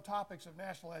become topics of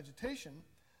national agitation,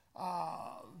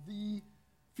 the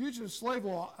fugitive slave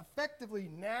law effectively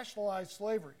nationalized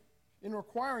slavery. In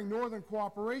requiring Northern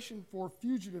cooperation for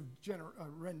fugitive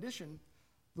rendition,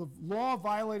 the law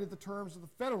violated the terms of the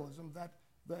federalism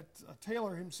that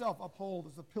Taylor himself upheld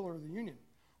as the pillar of the Union.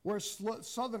 Whereas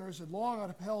Southerners had long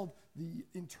upheld the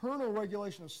internal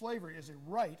regulation of slavery as a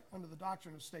right under the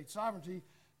doctrine of state sovereignty,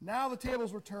 now the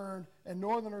tables were turned and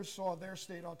Northerners saw their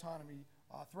state autonomy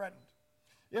threatened.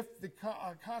 If the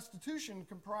Constitution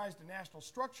comprised a national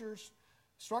structure,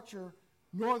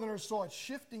 Northerners saw it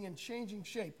shifting and changing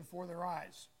shape before their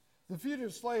eyes. The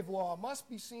fugitive slave law must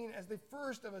be seen as the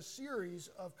first of a series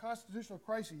of constitutional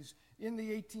crises in the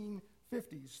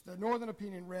 1850s that Northern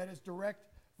opinion read as direct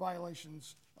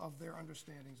violations of their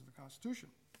understandings of the Constitution.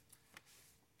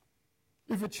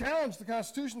 If it challenged the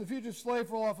Constitution, the fugitive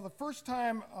slave law for the first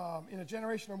time in a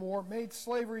generation or more made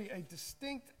slavery a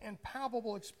distinct and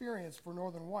palpable experience for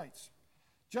Northern whites.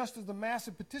 Just as the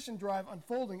massive petition drive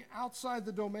unfolding outside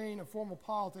the domain of formal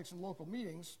politics and local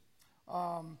meetings,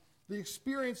 the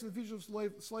experience of the fugitive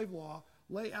slave law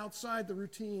lay outside the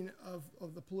routine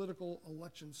of the political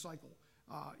election cycle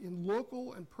in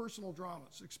local and personal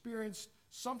dramas, experienced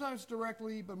sometimes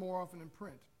directly but more often in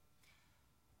print.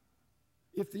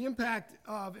 If the impact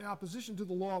of an opposition to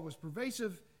the law was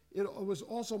pervasive, it was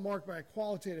also marked by a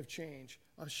qualitative change,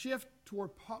 a shift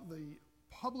toward the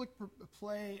public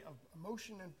play of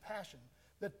emotion and passion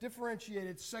that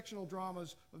differentiated sectional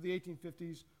dramas of the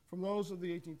 1850s from those of the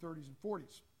 1830s and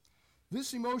 40s.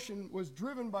 This emotion was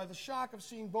driven by the shock of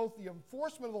seeing both the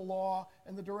enforcement of the law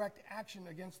and the direct action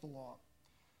against the law.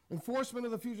 Enforcement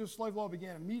of the fugitive slave law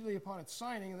began immediately upon its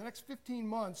signing, and the next 15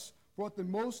 months brought the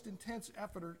most intense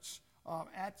efforts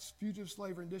at fugitive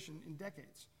slave rendition in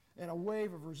decades, and a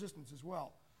wave of resistance as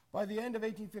well. By the end of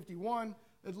 1851,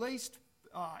 at least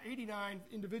 89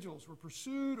 individuals were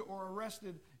pursued or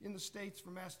arrested in the states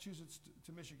from Massachusetts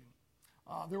to Michigan.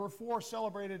 There were 4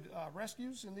 celebrated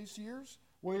rescues in these years.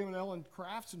 William and Ellen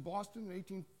Crafts in Boston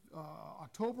in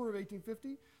October of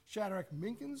 1850, Shadrach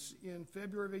Minkins in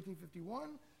February of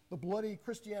 1851, the bloody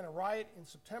Christiana riot in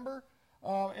September,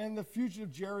 and the fugitive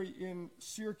Jerry in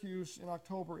Syracuse in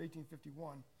October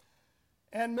 1851.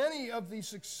 And many of the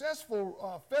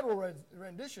successful federal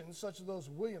renditions, such as those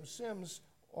of William Sims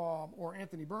or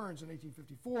Anthony Burns in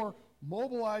 1854,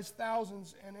 mobilized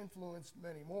thousands and influenced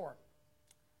many more.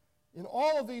 In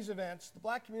all of these events, the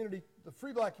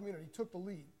free black community took the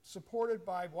lead, supported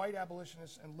by white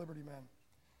abolitionists and liberty men.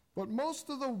 But most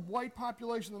of the white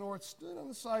population of the North stood on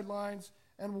the sidelines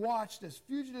and watched as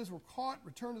fugitives were caught,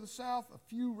 returned to the South, a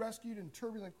few rescued in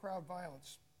turbulent crowd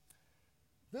violence.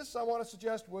 This, I want to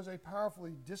suggest, was a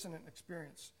powerfully dissonant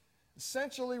experience.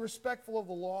 Essentially respectful of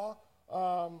the law,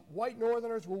 white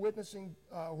Northerners were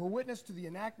witness to the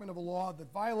enactment of a law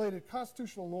that violated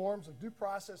constitutional norms of due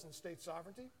process and state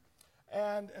sovereignty,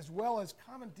 and as well as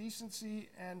common decency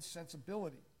and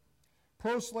sensibility.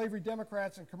 Pro-slavery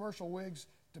Democrats and commercial Whigs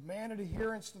demanded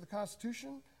adherence to the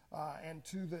Constitution and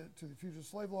to the fugitive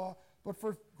slave law, but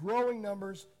for growing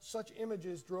numbers, such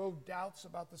images drove doubts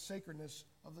about the sacredness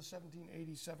of the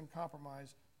 1787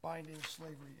 compromise binding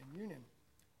slavery and union.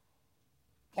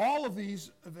 All of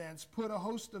these events put a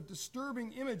host of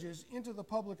disturbing images into the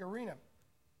public arena.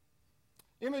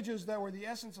 Images that were the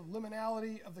essence of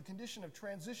liminality, of the condition of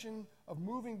transition, of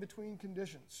moving between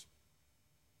conditions.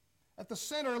 At the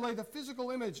center lay the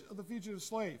physical image of the fugitive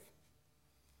slave.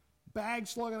 Bag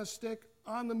slung on a stick,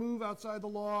 on the move outside the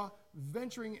law,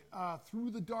 venturing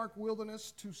through the dark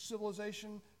wilderness to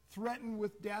civilization, threatened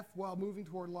with death while moving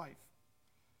toward life.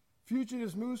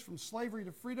 Fugitives moved from slavery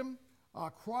to freedom,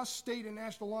 cross state and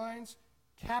national lines.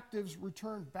 Captives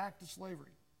returned back to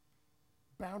slavery.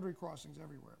 Boundary crossings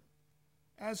everywhere.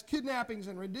 As kidnappings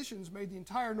and renditions made the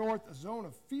entire North a zone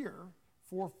of fear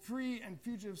for free and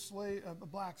fugitive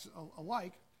blacks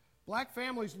alike, black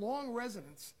families' long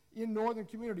residence in northern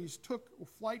communities took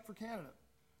flight for Canada,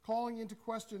 calling into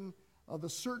question the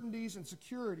certainties and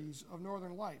securities of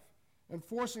northern life and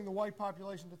forcing the white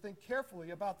population to think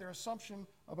carefully about their assumption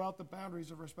about the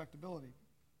boundaries of respectability.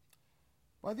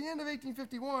 By the end of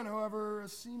 1851, however, a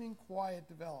seeming quiet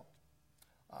developed.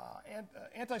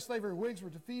 Anti-slavery Whigs were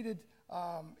defeated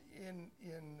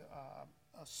in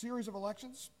a series of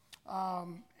elections,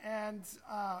 and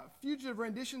fugitive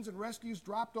renditions and rescues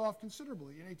dropped off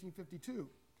considerably in 1852.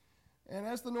 And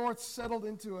as the North settled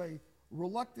into a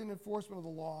reluctant enforcement of the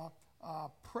law,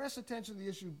 press attention to the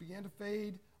issue began to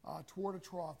fade toward a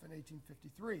trough in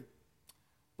 1853.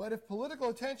 But if political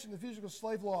attention to the fugitive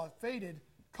slave law faded,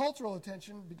 cultural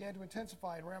attention began to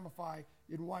intensify and ramify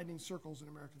in widening circles in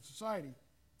American society.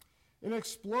 An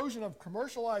explosion of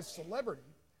commercialized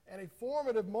celebrity and a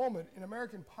formative moment in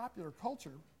American popular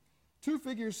culture, two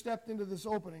figures stepped into this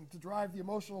opening to drive the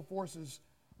emotional forces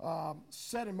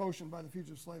set in motion by the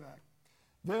Fugitive Slave Act.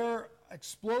 Their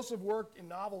explosive work in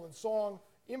novel and song,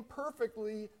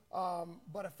 imperfectly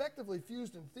but effectively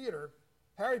fused in theater,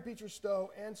 Harriet Beecher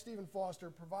Stowe and Stephen Foster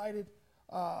provided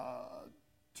the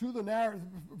narrative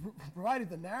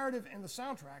and the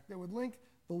soundtrack that would link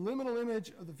the liminal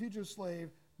image of the fugitive slave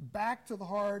back to the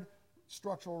hard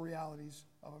structural realities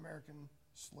of American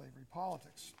slavery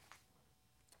politics.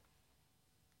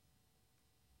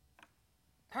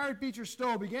 Harriet Beecher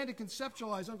Stowe began to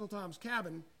conceptualize Uncle Tom's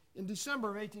Cabin in December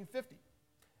of 1850.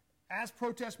 As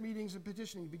protest meetings and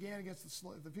petitioning began against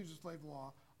the fugitive slave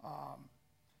law,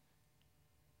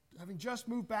 having just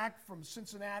moved back from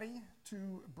Cincinnati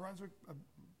to Brunswick,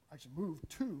 moved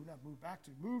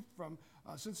from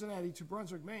Cincinnati to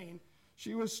Brunswick, Maine,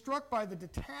 she was struck by the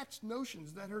detached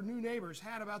notions that her new neighbors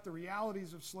had about the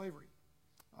realities of slavery,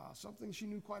 something she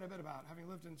knew quite a bit about, having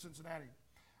lived in Cincinnati,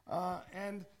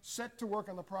 and set to work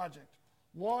on the project.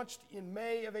 Launched in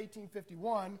May of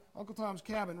 1851, Uncle Tom's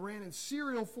Cabin ran in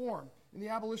serial form in the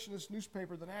abolitionist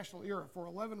newspaper, The National Era, for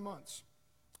 11 months.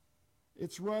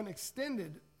 Its run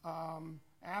extended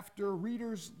after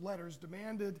readers' letters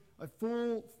demanded a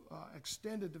full,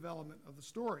 extended development of the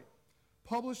story.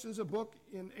 Published as a book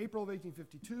in April of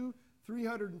 1852,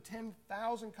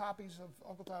 310,000 copies of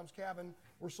Uncle Tom's Cabin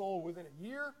were sold within a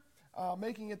year,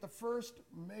 making it the first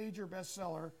major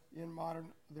bestseller in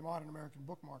the modern American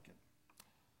book market.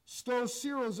 Stowe's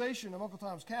serialization of Uncle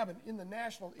Tom's Cabin in the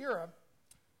National Era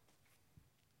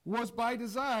was by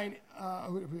design,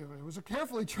 it was a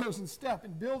carefully chosen step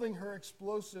in building her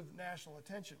explosive national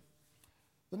attention.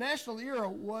 The National Era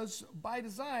was by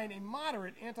design a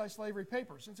moderate anti-slavery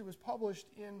paper, since it was published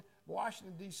in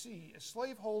Washington, D.C., a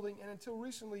slaveholding and until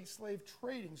recently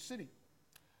slave-trading city.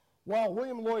 While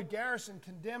William Lloyd Garrison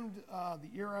condemned the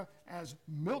era as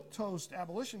milquetoast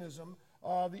abolitionism,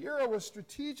 the era was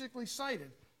strategically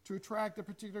cited to attract a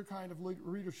particular kind of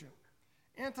readership.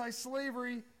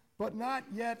 Anti-slavery but not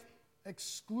yet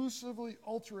exclusively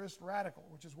ultraist radical,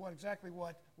 which is exactly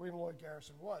what William Lloyd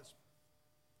Garrison was.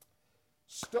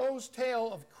 Stowe's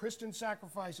tale of Christian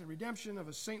sacrifice and redemption of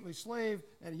a saintly slave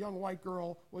and a young white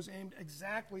girl was aimed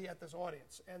exactly at this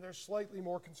audience and their slightly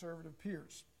more conservative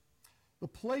peers. The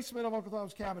placement of Uncle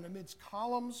Tom's Cabin amidst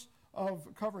columns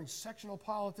covering sectional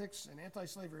politics and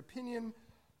anti-slavery opinion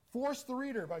forced the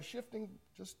reader, by shifting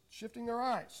their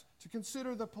eyes, to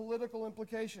consider the political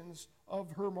implications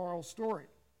of her moral story.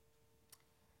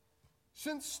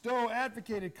 Since Stowe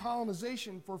advocated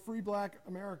colonization for free black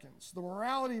Americans, the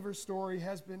morality of her story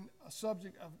has been a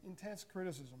subject of intense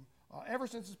criticism ever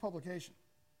since its publication.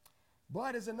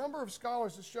 But as a number of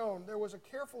scholars have shown, there was a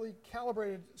carefully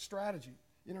calibrated strategy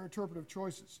in her interpretive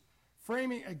choices,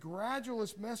 framing a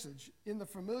gradualist message in the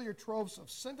familiar tropes of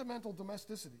sentimental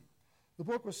domesticity. The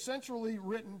book was centrally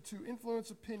written to influence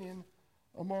opinion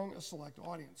among a select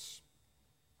audience.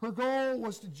 Her goal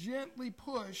was to gently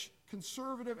push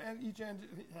conservative and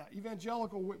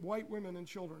evangelical white women and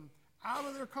children out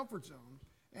of their comfort zone,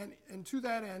 and to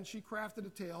that end, she crafted a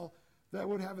tale that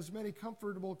would have as many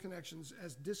comfortable connections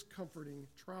as discomforting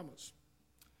traumas.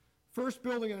 First,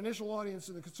 building an initial audience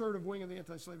in the conservative wing of the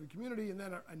anti-slavery community, and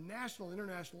then a national,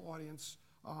 international audience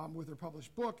with her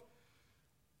published book,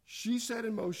 she set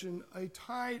in motion a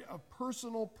tide of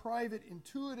personal, private,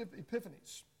 intuitive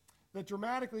epiphanies that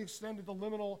dramatically extended the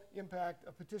liminal impact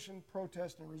of petition,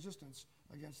 protest, and resistance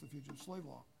against the fugitive slave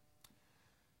law.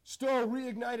 Stowe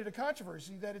reignited a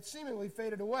controversy that had seemingly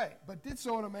faded away, but did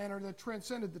so in a manner that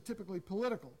transcended the typically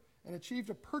political and achieved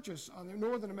a purchase on the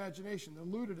northern imagination that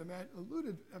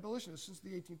eluded abolitionists since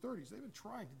the 1830s. They've been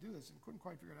trying to do this and couldn't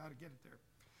quite figure out how to get it there.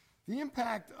 The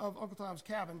impact of Uncle Tom's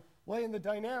Cabin lay in the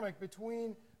dynamic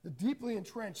between the deeply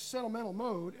entrenched sentimental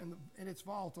mode and its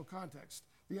volatile context,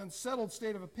 the unsettled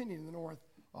state of opinion in the North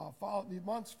the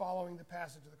months following the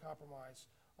passage of the Compromise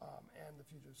and the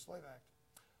Fugitive Slave Act.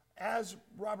 As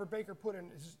Robert Baker put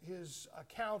in his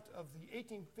account of the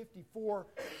 1854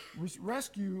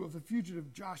 rescue of the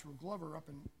fugitive Joshua Glover up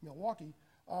in Milwaukee,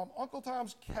 Uncle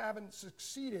Tom's Cabin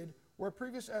succeeded where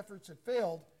previous efforts had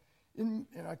failed in,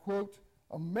 and I quote,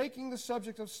 making the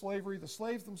subject of slavery, the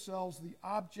slaves themselves, the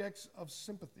objects of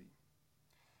sympathy.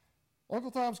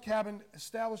 Uncle Tom's Cabin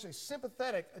established a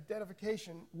sympathetic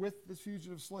identification with the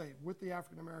fugitive slave, with the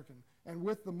African American, and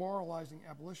with the moralizing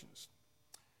abolitionist.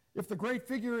 If the great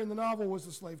figure in the novel was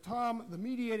the slave Tom, the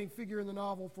mediating figure in the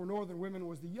novel for Northern women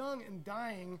was the young and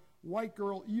dying white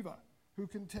girl Eva, who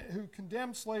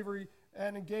condemned slavery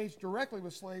and engaged directly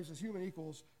with slaves as human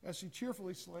equals as she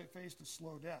cheerfully faced a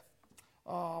slow death.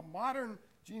 Modern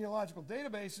genealogical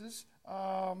databases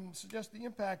suggest the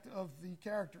impact of the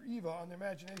character Eva on the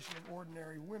imagination of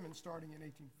ordinary women starting in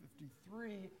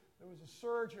 1853. There was a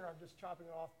surge here, I'm just chopping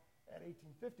it off at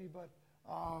 1850, but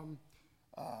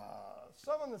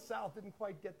some in the South didn't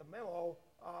quite get the memo,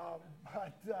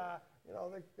 but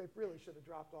they really should have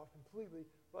dropped off completely.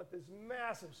 But this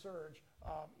massive surge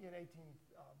between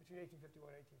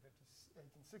 1851 and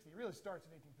 1860, it really starts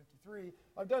in 1853.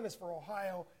 I've done this for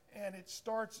Ohio, and it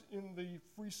starts in the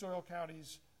Free Soil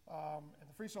counties, and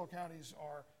the Free Soil counties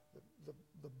are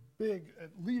the big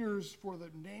leaders for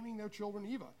naming their children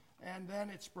Eva, and then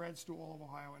it spreads to all of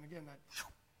Ohio, and again, that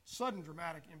sudden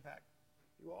dramatic impact.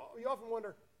 You often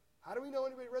wonder, how do we know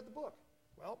anybody read the book?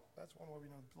 Well, that's one way we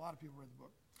know a lot of people read the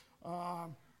book.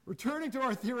 Returning to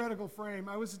our theoretical frame,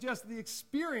 I would suggest the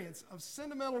experience of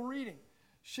sentimental reading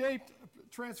shaped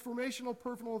transformational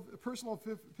personal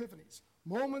epiphanies,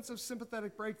 moments of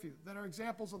sympathetic breakthrough that are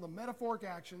examples of the metaphoric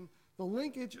action, the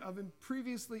linkage of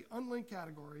previously unlinked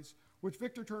categories, which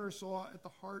Victor Turner saw at the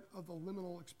heart of the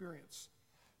liminal experience.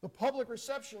 The public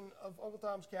reception of Uncle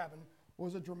Tom's Cabin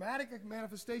was a dramatic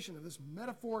manifestation of this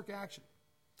metaphoric action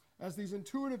as these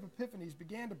intuitive epiphanies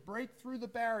began to break through the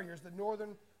barriers that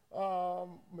Northern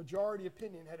majority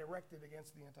opinion had erected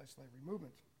against the anti-slavery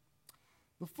movement.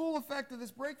 The full effect of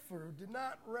this breakthrough did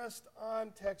not rest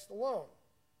on text alone.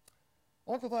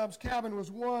 Uncle Tom's Cabin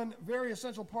was one very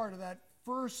essential part of that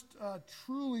first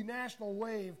truly national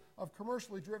wave of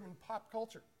commercially driven pop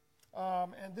culture.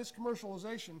 And this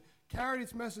commercialization carried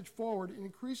its message forward in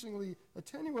increasingly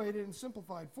attenuated and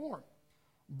simplified form.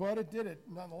 But it did it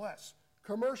nonetheless.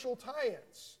 Commercial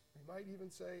tie-ins, we might even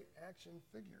say action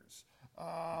figures,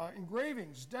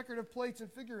 engravings, decorative plates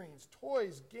and figurines,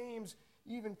 toys, games,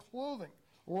 even clothing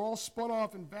were all spun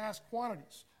off in vast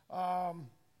quantities from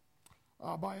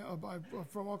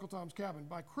Uncle Tom's Cabin.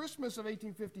 By Christmas of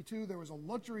 1852, there was a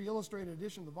luxury illustrated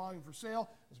edition of the volume for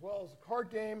sale, as well as a card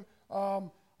game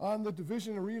on the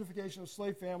division and reunification of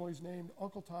slave families named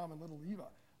Uncle Tom and Little Eva,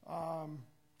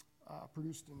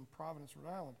 produced in Providence,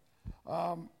 Rhode Island.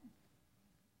 By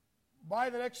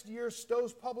the next year,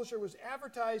 Stowe's publisher was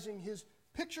advertising his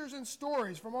Pictures and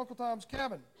Stories from Uncle Tom's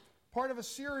Cabin, part of a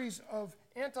series of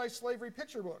anti-slavery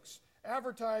picture books,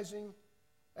 advertised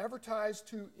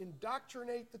to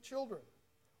indoctrinate the children.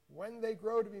 When they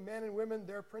grow to be men and women,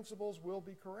 their principles will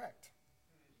be correct.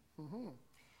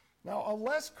 Now, a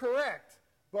less correct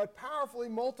but powerfully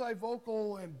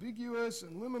multivocal, ambiguous,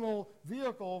 and liminal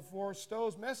vehicle for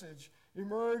Stowe's message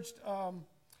emerged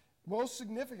most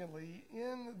significantly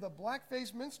in the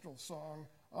blackface minstrel song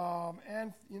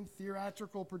and in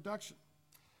theatrical production.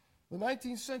 The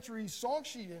 19th century song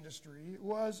sheet industry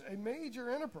was a major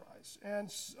enterprise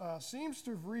and seems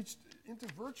to have reached into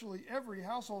virtually every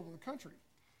household in the country,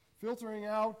 filtering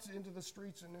out into the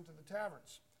streets and into the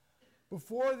taverns.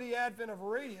 Before the advent of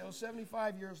radio,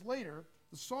 75 years later,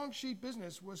 the song sheet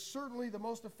business was certainly the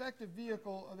most effective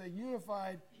vehicle of a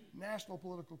unified national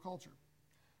political culture.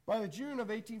 By the June of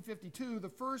 1852, the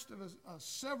first of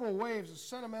several waves of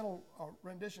sentimental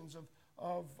renditions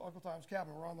of Uncle Tom's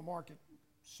Cabin were on the market,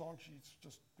 song sheets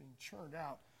just being churned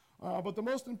out. But the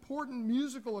most important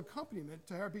musical accompaniment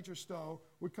to Harry Beecher Stowe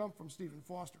would come from Stephen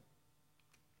Foster.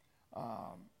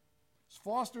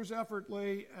 Foster's effort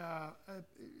lay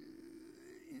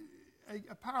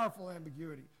a powerful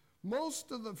ambiguity.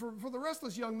 For the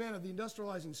restless young men of the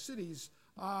industrializing cities,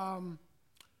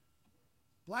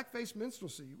 blackface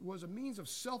minstrelsy was a means of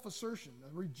self-assertion,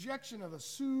 a rejection of the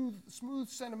smooth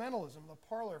sentimentalism of the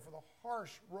parlor for the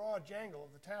harsh, raw jangle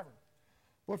of the tavern.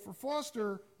 But for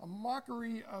Foster, a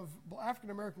mockery of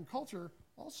African-American culture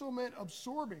also meant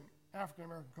absorbing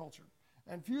African-American culture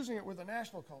and fusing it with a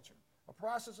national culture, a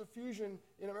process of fusion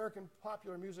in American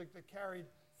popular music that carried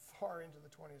far into the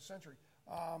 20th century.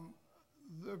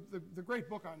 The great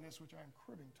book on this, which I'm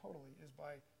cribbing totally, is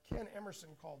by Ken Emerson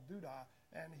called Doodah,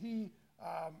 and he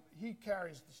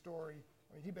carries the story.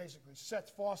 I mean, he basically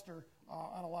sets Foster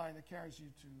on a line that carries you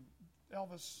to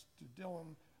Elvis, to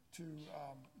Dylan, to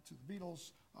the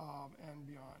Beatles, and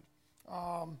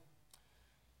beyond.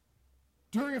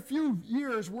 During a few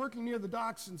years working near the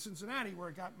docks in Cincinnati, where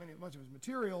he got much of his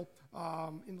material,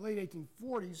 in the late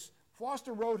 1840s,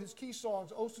 Foster wrote his key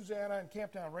songs, Oh, Susanna and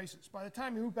Camptown Races. By the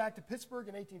time he moved back to Pittsburgh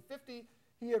in 1850,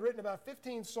 he had written about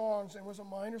 15 songs and was a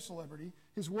minor celebrity,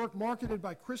 his work marketed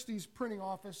by Christie's printing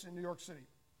office in New York City.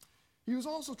 He was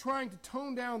also trying to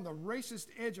tone down the racist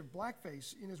edge of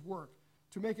blackface in his work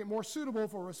to make it more suitable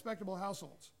for respectable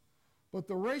households. But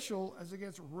the racial, as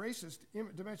against racist,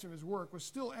 dimension of his work was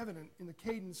still evident in the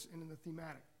cadence and in the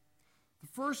thematic. The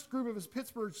first group of his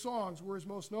Pittsburgh songs were his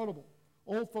most notable.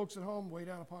 Old Folks at Home, Way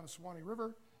Down Upon a Swanee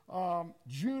River,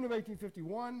 June of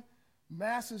 1851,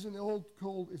 Masses in the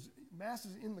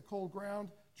Cold Ground,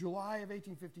 July of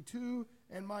 1852,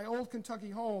 and My Old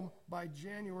Kentucky Home by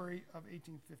January of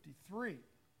 1853. The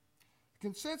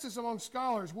consensus among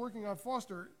scholars working on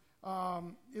Foster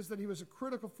is that he was a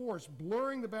critical force,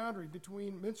 blurring the boundary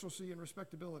between minstrelsy and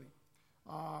respectability,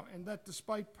 and that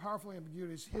despite powerful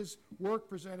ambiguities, his work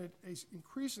presented an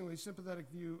increasingly sympathetic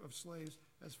view of slaves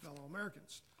as fellow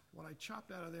Americans. What I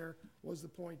chopped out of there was the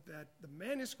point that the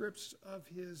manuscripts of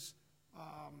his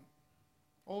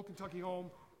Old Kentucky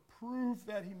Home prove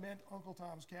that he meant Uncle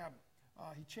Tom's Cabin.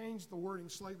 He changed the wording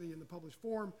slightly in the published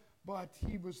form, but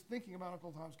he was thinking about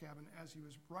Uncle Tom's Cabin as he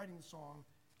was writing the song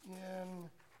in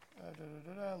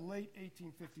late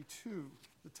 1852.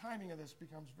 The timing of this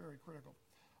becomes very critical.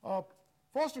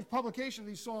 Foster's publication of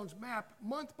these songs map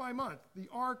month by month the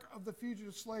arc of the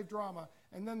fugitive slave drama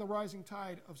and then the rising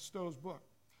tide of Stowe's book.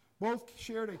 Both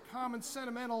shared a common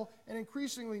sentimental and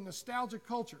increasingly nostalgic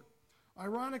culture,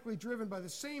 ironically driven by the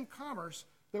same commerce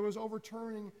that was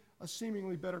overturning a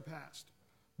seemingly better past.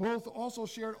 Both also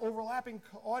shared overlapping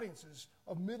audiences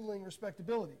of middling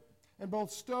respectability, and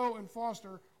both Stowe and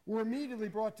Foster were immediately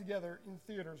brought together in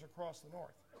theaters across the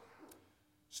North.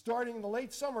 Starting in the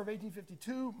late summer of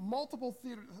 1852, multiple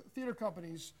theater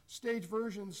companies staged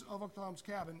versions of Uncle Tom's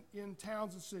Cabin in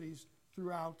towns and cities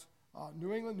throughout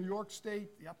New England, New York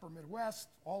State, the upper Midwest,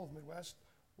 all of the Midwest,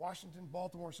 Washington,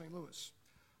 Baltimore, St. Louis.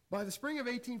 By the spring of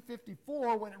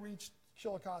 1854, when it reached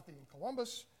Chillicothe and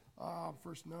Columbus,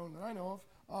 first known that I know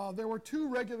of, there were 2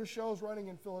 regular shows running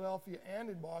in Philadelphia and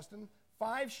in Boston,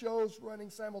 5 shows running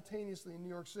simultaneously in New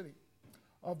York City.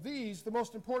 Of these, the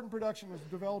most important production was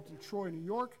developed in Troy, New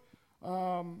York,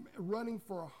 running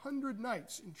for 100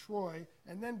 nights in Troy,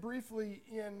 and then briefly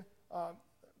in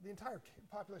the entire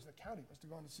population of the county must have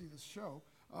gone to see this show.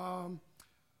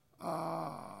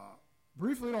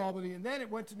 Briefly in Albany, and then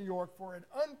it went to New York for an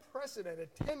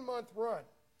unprecedented 10-month run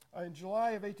in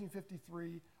July of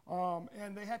 1853,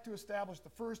 and they had to establish the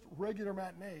first regular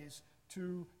matinees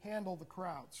to handle the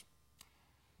crowds.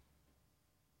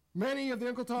 Many of the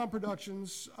Uncle Tom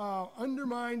productions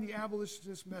undermine the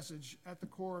abolitionist message at the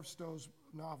core of Stowe's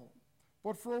novel.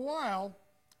 But for a while,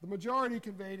 the majority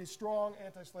conveyed a strong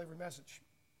anti-slavery message.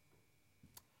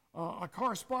 A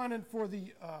correspondent for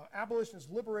the abolitionist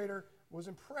Liberator was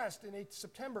impressed in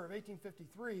September of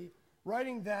 1853,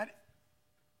 writing that,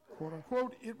 quote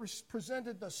unquote, it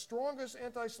presented the strongest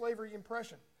anti-slavery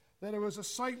impression, that it was a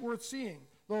sight worth seeing,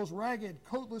 those ragged,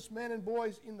 coatless men and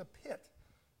boys in the pit,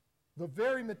 the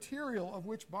very material of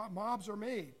which mobs are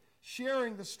made,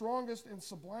 sharing the strongest and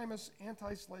sublimest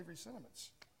anti-slavery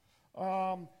sentiments.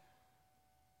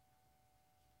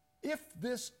 If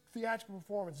this theatrical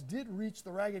performance did reach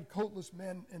the ragged, coatless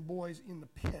men and boys in the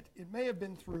pit, it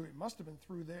must have been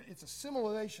through its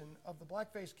assimilation of the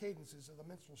blackface cadences of the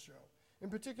minstrel show. In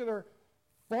particular,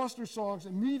 Foster songs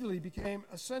immediately became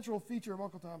a central feature of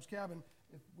Uncle Tom's Cabin.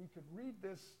 If we could read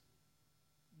this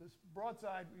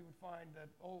broadside, we would find that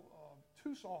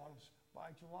two songs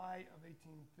by July of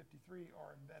 1853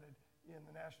 are embedded in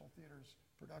the National Theater's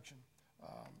production,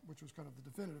 which was kind of the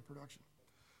definitive production.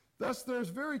 Thus, there's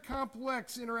very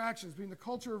complex interactions between the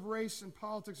culture of race and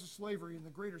politics of slavery in the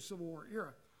greater Civil War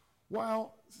era.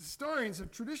 While historians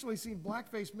have traditionally seen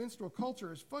blackface minstrel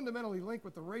culture as fundamentally linked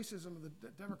with the racism of the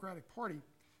Democratic Party,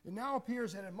 it now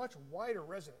appears at a much wider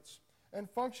resonance and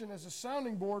function as a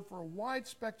sounding board for a wide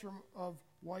spectrum of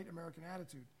white American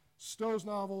attitude. Stowe's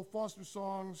novel, Foster's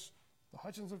songs, the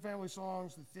Hutchinson family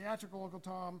songs, the theatrical Uncle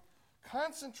Tom,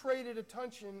 concentrated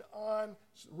attention on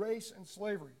race and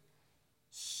slavery.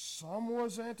 Some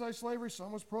was anti-slavery,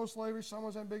 some was pro-slavery, some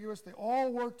was ambiguous. They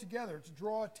all worked together to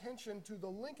draw attention to the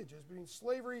linkages between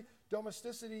slavery,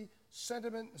 domesticity,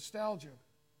 sentiment, nostalgia.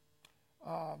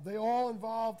 They all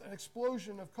involved an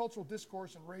explosion of cultural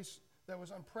discourse and race that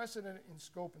was unprecedented in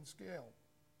scope and scale.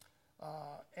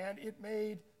 And it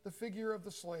made the figure of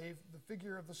the slave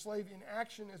in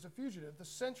action as a fugitive, the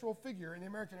central figure in the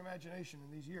American imagination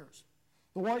in these years.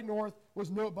 The white North was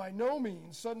by no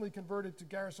means suddenly converted to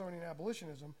Garrisonian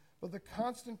abolitionism, but the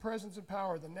constant presence and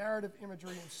power, the narrative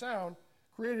imagery and sound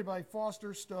created by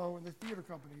Foster, Stowe, and the theater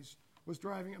companies was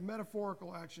driving a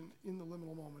metaphorical action in the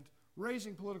liminal moment,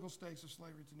 raising political stakes of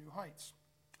slavery to new heights.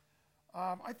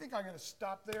 I think I'm going to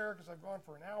stop there because I've gone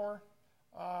for an hour,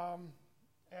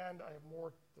 and I have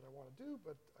more that I want to do,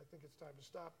 but I think it's time to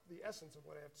stop. The essence of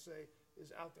what I have to say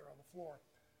is out there on the floor.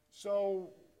 So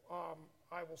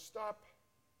I will stop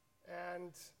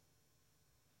and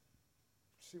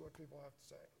see what people have to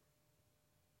say.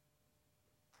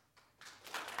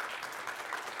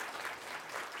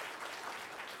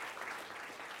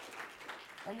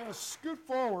 I'm going to scoot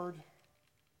forward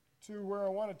to where I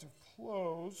wanted to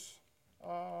close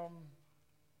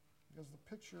because the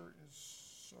picture is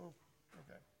so,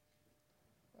 okay.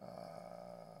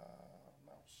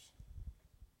 Mouse.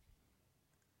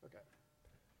 Okay.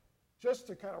 Just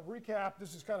to kind of recap,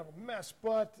 this is kind of a mess,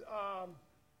 but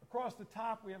across the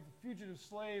top we have the fugitive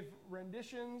slave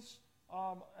renditions,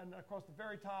 and across the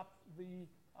very top the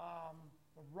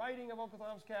writing of Uncle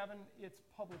Tom's Cabin, its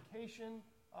publication,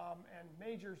 and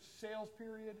major sales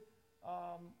period,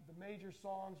 the major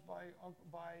songs by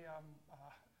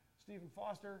Stephen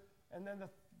Foster, and then the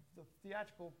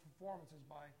theatrical performances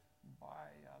by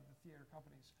the theater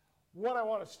companies. What I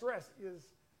want to stress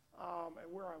is,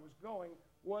 and where I was going,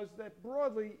 was that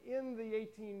broadly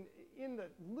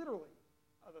literally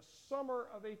the summer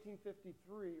of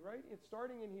 1853, right? It's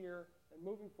starting in here and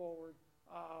moving forward.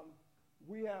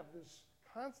 We have this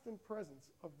constant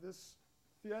presence of this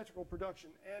theatrical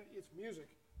production and its music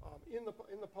in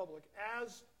the public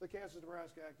as the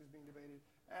Kansas-Nebraska Act is being debated,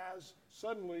 as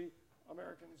suddenly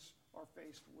Americans are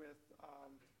faced with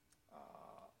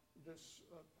this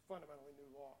fundamentally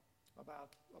new law about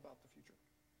the future.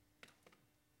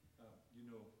 You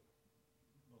know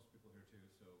most people here too,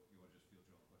 so you want to just field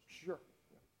your own questions? Sure.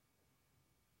 Yeah.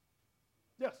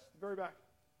 Yes, very back.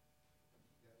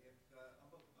 Yeah, if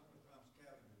Uncle Tom's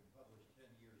Cabin had been published 10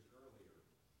 years earlier,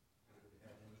 would it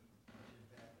have had any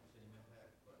impact, same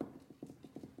impact? But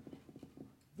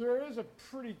There is a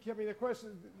pretty, I mean, the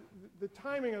question, the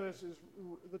timing of this is,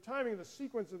 the timing of the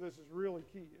sequence of this is really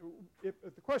key. If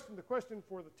the question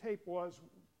for the tape was,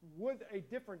 would a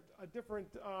different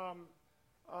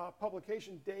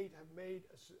publication date have made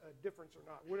a difference or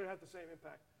not? Would it have the same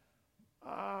impact?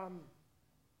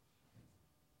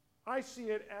 I see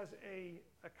it as a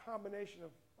combination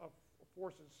of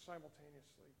forces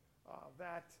simultaneously.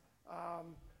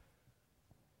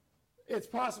 It's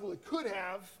possible it could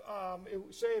have,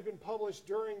 say it had been published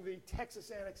during the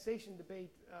Texas annexation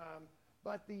debate,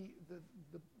 but the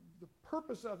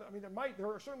purpose of, I mean,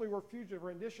 there certainly were fugitive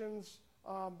renditions,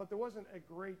 but there wasn't a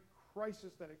great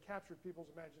crisis that had captured people's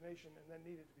imagination and then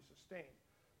needed to be sustained.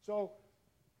 So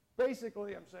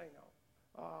basically, I'm saying no.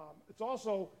 It's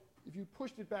also, if you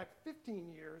pushed it back 15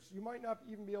 years, you might not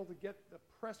even be able to get the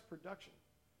press production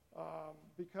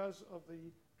because of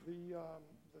the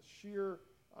sheer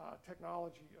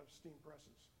technology of steam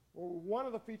presses. Well, one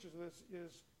of the features of this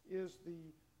is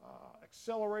the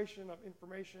acceleration of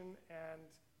information and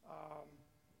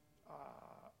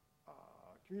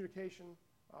communication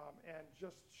and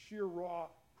just sheer raw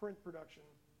print production.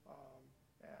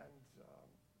 And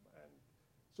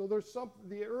so there's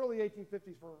the early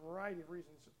 1850s, for a variety of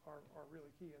reasons, are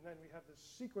really key. And then we have this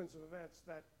sequence of events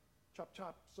that chop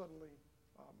chop suddenly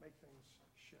make things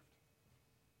shift.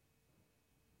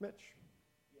 Mitch.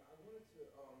 Yeah, I wanted to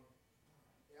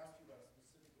ask you about a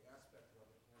specific aspect of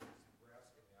the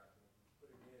Kansas-Nebraska Act, and if you put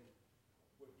it in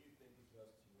what you think it does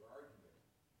to your argument,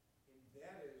 and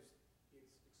that is its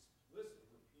explicit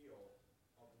repeal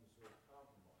of the Missouri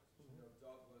Compromise. As you know,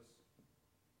 Douglas,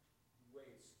 the way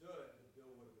it stood, the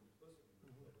bill would have implicitly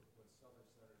repealed it. When Southern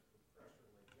senators put pressure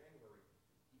in late January,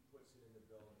 he puts it in the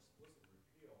bill and explicit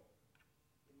repeal.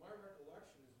 In my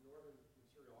recollection, as Northern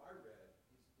material I read,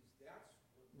 is that's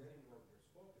what many Northerners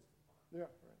focused upon. Yeah,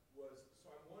 right. So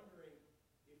I'm wondering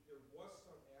if there was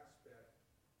some aspect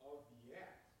of the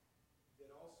act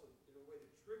that also, in a way,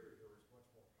 the trigger here is much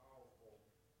more powerful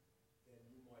than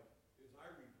you might, as I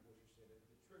read what you're saying,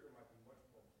 the trigger might be much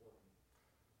more important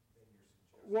than you're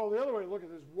suggesting. Well, the other way to look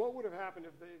at this, what would have happened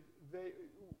if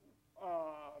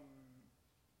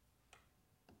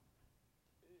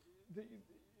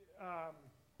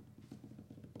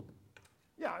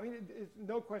yeah, I mean, it's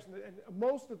no question that, and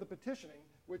most of the petitioning,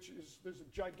 which is, there's a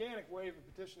gigantic wave of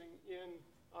petitioning in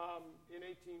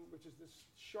 18, which is this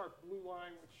sharp blue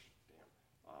line, which,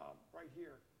 right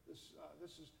here.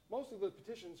 This is, most of the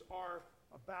petitions are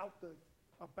about the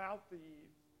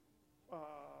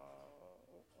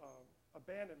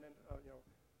abandonment,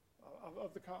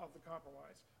 of the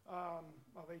compromise,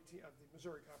 of the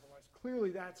Missouri Compromise. Clearly,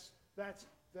 that's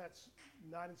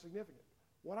not insignificant.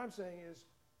 What I'm saying is,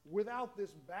 without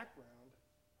this background,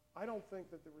 I don't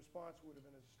think that the response would have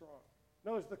been as strong. In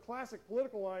other words, the classic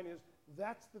political line is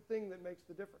that's the thing that makes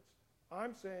the difference.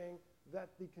 I'm saying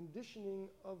that the conditioning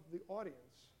of the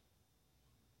audience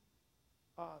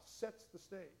sets the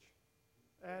stage.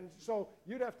 And so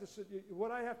you'd have to see, what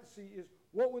I have to see is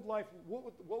what would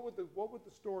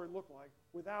the story look like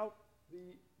without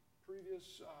the previous,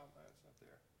 it's not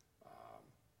there.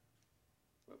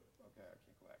 Okay, I can't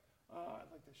go back. I'd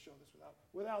like to show this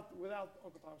without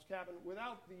Uncle Tom's Cabin,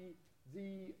 without the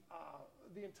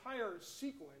entire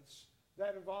sequence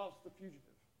that involves the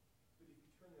fugitive. But if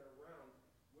you turn that around,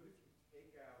 what if you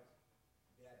take out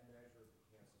that measure of the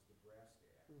Kansas-Nebraska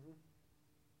Act? Mm-hmm.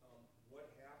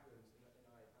 What happens, and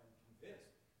I'm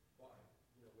convinced by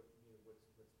what's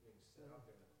being set up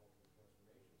in the cultural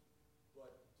transformations,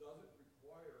 but does it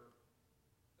require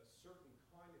a certain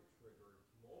kind of trigger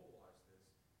to mobilize this,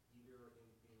 either in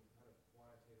kind of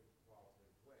quantitative or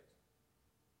qualitative ways?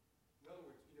 In other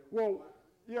words, well,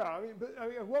 yeah, I mean,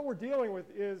 what we're dealing with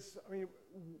is, I mean,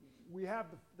 we have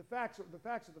the facts of the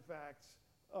facts.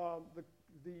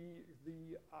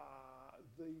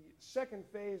 The second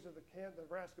phase of the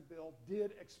Nebraska bill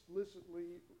did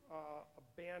explicitly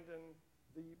abandon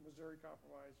the Missouri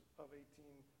Compromise of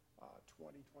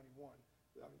 1820-21.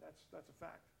 I mean, that's a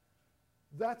fact.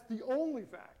 That's the only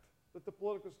fact that the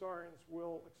political historians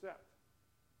will accept.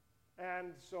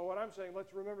 And so what I'm saying,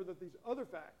 let's remember that these other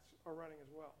facts are running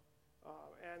as well,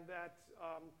 and that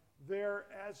they're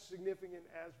as significant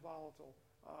as volatile,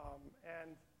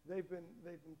 and they've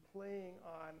been playing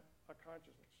on a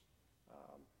consciousness.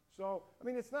 So I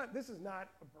mean, this is not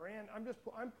a brand.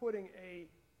 I'm putting a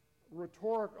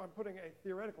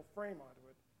theoretical frame onto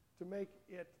it to make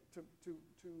it to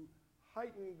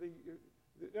heighten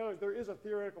in other words, there is a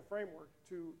theoretical framework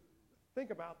to think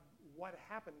about what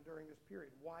happened during this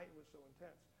period, why it was so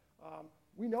intense.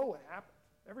 We know what happened.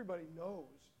 Everybody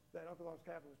knows that Uncle Tom's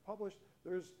Cabin was published.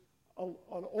 There's an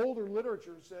older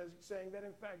literature saying that,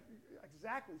 in fact,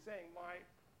 presenting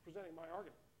my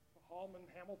argument. Hallman,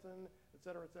 Hamilton, et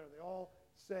cetera, they all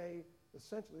say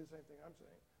essentially the same thing I'm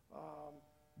saying.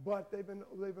 But they've been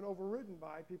overridden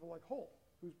by people like Holt,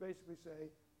 who's basically say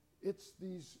it's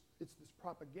this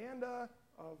propaganda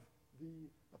of the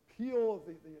appeal of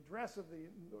the address of the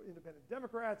independent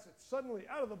Democrats. It's suddenly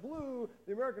out of the blue,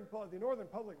 the Northern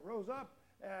public rose up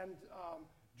and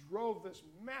drove this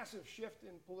massive shift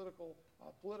in political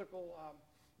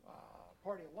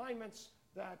party alignments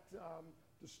that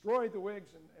destroyed the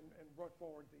Whigs and brought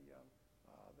forward the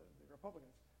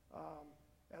Republicans.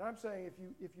 And I'm saying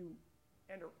if you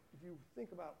and if you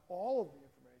think about all of the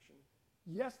information,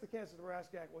 yes, the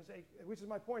Kansas-Nebraska Act was which is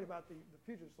my point about the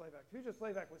Fugitive Slave Act. The Fugitive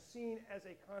Slave Act was seen as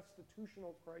a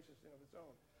constitutional crisis in of its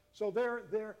own. So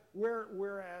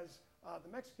whereas the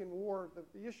Mexican War,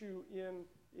 the issue in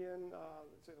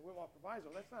say the Wilmot Proviso,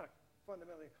 that's not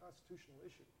fundamentally a constitutional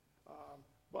issue.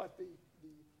 But the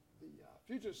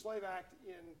Fugitive Slave Act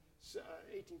in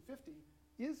 1850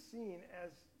 is seen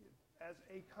as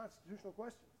a constitutional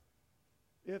question.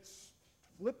 It's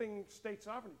flipping state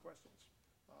sovereignty questions.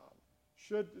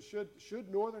 Should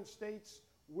northern states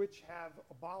which have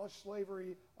abolished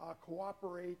slavery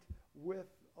cooperate with,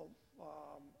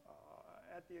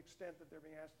 at the extent that they're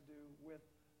being asked to do, with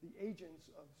the agents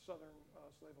of southern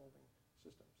slaveholding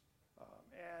systems?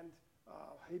 And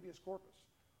habeas corpus.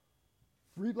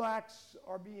 Free blacks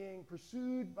are being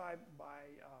pursued by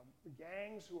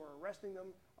gangs who are arresting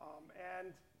them,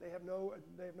 and they have no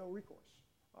recourse.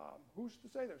 Who's to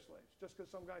say they're slaves just because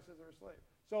some guy says they're a slave?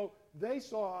 So they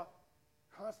saw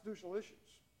constitutional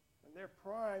issues, and they're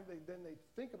primed. Then they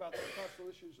think about those constitutional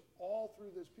issues all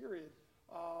through this period.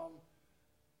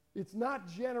 It's not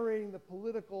generating the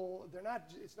political.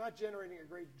 It's not generating a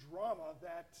great drama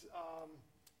that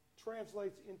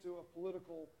translates into a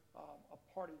political a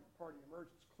party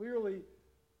emergence. Clearly,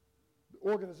 the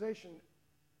organization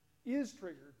is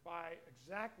triggered by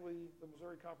exactly the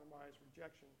Missouri Compromise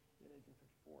rejection in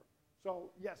 1854.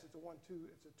 So yes, it's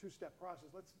a two-step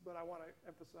process. But I want to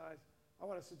emphasize, I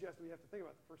want to suggest we have to think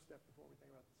about the first step before we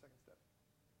think about the second step.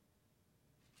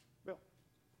 Bill.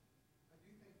 I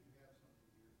do think you have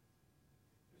something here.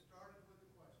 You started with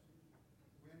the question,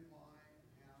 when, why,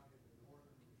 and how did the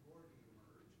northern majority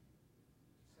emerge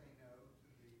to say no to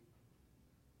the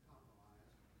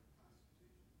compromise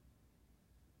constitution?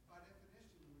 By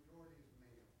definition, the majority is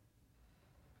male,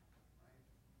 right?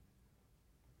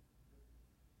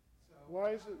 So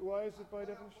Why is it by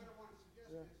definition? What I want to suggest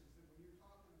Yeah. is that when you're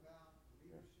talking about the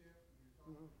leadership, when you're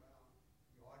talking about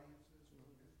the audiences for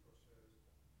musical shows,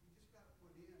 you just got to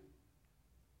put in,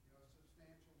 a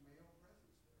substantial male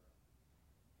presence there.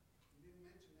 You didn't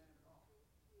mention that at all.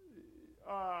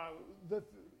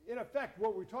 In effect,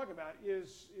 what we're talking about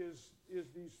is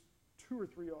these two or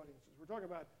three audiences. We're talking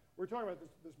about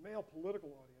this male political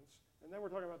audience, and then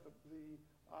we're talking about the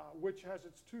which has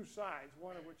its two sides.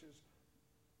 One of which is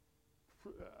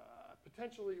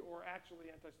potentially or actually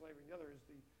anti-slavery. The other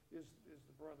is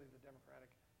broadly the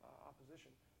Democratic opposition.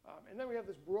 And then we have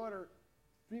this broader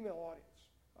female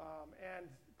audience. And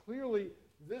clearly,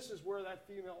 this is where that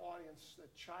female audience,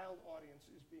 that child audience,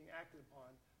 is being acted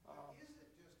upon. Is it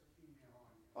just a female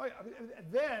audience? Oh, yeah, I mean,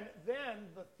 then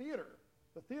the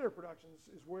theater productions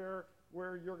is where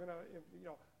you're going to,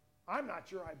 I'm not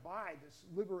sure I buy this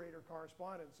Liberator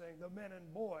correspondence saying the men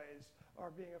and boys are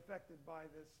being affected by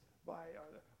this, but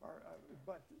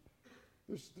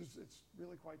it's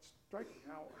really quite striking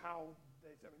how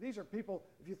these are people.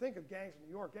 If you think of Gangs of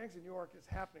New York is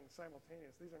happening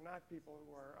simultaneously. These are not people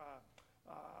who are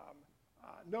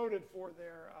noted for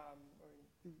their.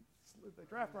 The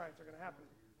draft riots are going to happen.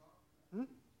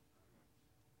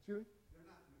 Excuse me? They're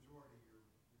not the majority you're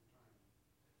trying to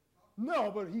talk about. No,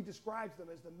 but he describes them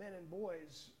as the men and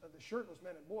boys, the shirtless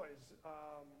men and boys.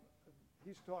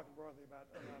 He's talking broadly about.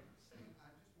 I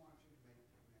just want you to make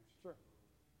the connection. Sure.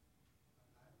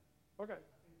 Okay.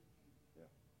 Yeah.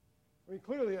 I mean,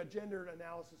 clearly a gendered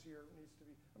analysis here needs to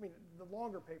be. I mean, the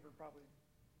longer paper probably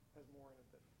has more in it.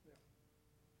 But yeah.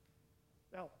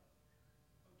 Now.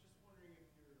 I'm just wondering if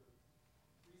your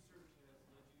research has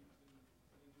led you to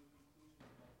any new conclusions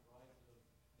about the rise of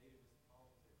nativist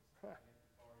politics,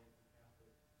 anti-Far,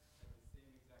 anti-Catholic, at the same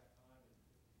exact time in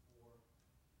 54,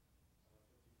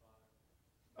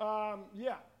 55.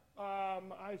 Yeah.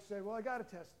 I say, well, I got to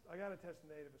test the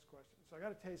nativist question. So I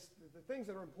got to taste the things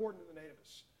that are important to the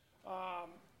nativists.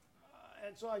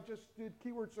 And so I just did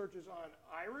keyword searches on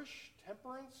Irish,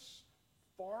 temperance,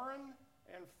 foreign,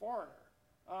 and foreigner.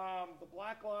 The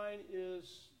black line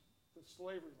is the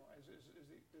slavery line,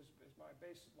 is my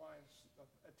baseline of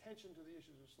attention to the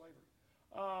issues of slavery.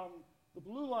 The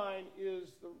blue line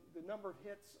is the number of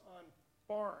hits on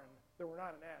foreign that were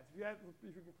not in ads.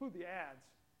 If you include the ads,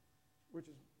 which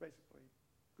is basically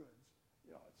goods,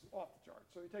 it's off the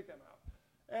charts. So you take them out.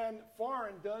 And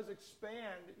foreign does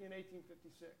expand in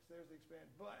 1856. There's the expand.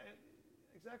 But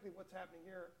exactly what's happening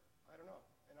here, I don't know.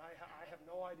 And I have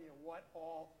no idea what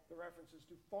all the references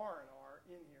to foreign are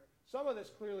in here. Some of this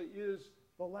clearly is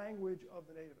the language of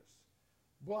the nativists.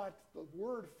 But the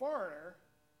word foreigner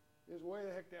is way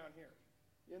the heck down here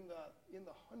in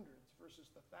the hundreds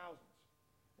versus the thousands.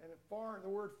 And the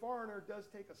word foreigner does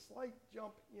take a slight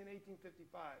jump in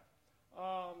 1855.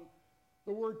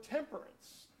 The word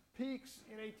temperance peaks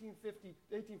in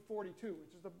 1842,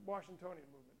 which is the Washingtonian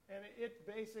movement. And it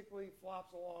basically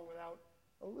flops along without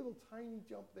a little tiny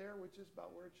jump there, which is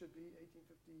about where it should be,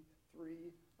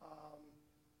 1853.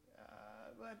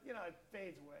 But, it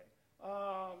fades away.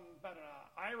 But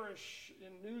Irish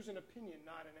in news and opinion,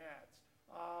 not in ads,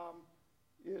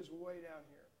 is way down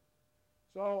here.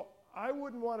 So I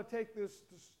wouldn't want to take this,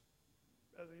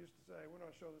 as I used to say, I wouldn't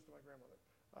want to show this to my grandmother,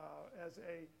 as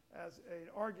an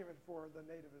argument for the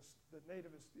nativist. The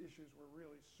nativist issues were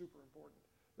really super important.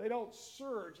 They don't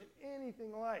surge in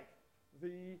anything like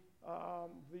the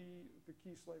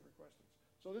key slavery questions.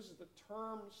 So this is the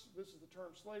terms. This is the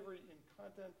term slavery in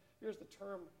content. Here's the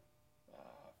term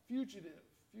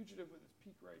fugitive with its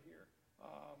peak right here.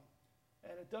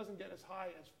 And it doesn't get as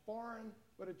high as foreign,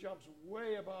 but it jumps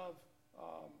way above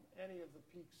any of the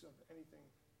peaks of anything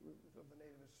of the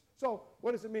nativists. So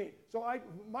what does it mean? So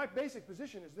my basic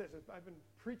position is this. I've been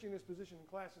preaching this position in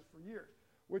classes for years,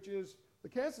 which is the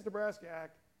Kansas-Nebraska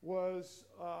Act was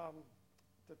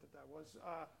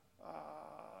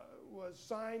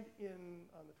signed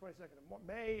on the 22nd of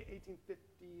May,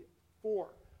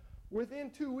 1854.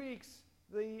 Within 2 weeks,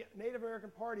 the Native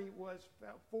American Party was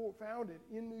founded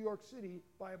in New York City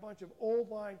by a bunch of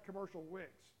old-line commercial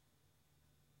Whigs.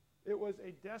 It was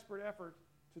a desperate effort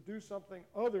to do something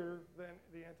other than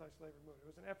the anti-slavery movement. It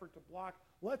was an effort to block,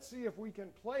 let's see if we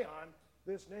can play on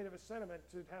this nativist sentiment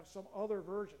to have some other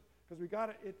version. Because we got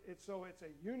it, so it's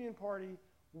a Union Party.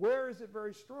 Where is it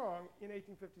very strong? In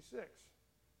 1856,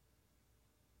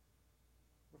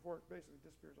 before it basically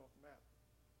disappears off the map.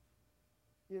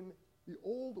 In the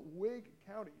old Whig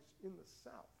counties in the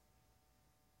South,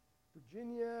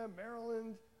 Virginia,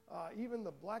 Maryland, even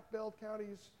the Black Belt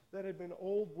counties that had been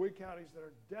old Whig counties that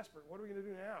are desperate. What are we going to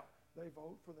do now? They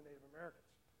vote for the Native Americans.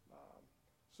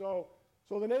 So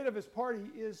the Nativist Party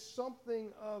is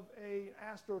something of an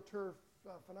AstroTurf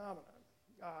phenomenon.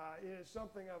 It is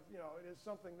something of, it is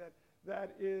something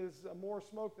that is more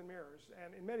smoke than mirrors.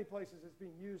 And in many places it's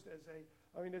being used as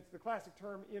it's the classic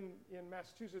term in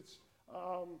Massachusetts.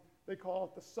 They call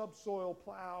it the subsoil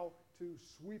plow to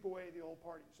sweep away the old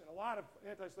parties. And a lot of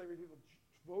anti-slavery people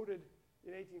voted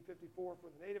in 1854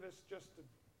 for the nativists just to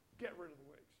get rid of the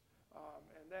Whigs.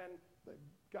 And then they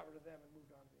got rid of them and moved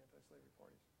on to the anti-slavery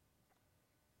parties.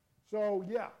 So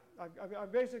yeah, I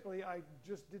basically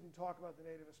just didn't talk about the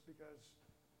nativists because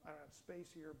I don't have space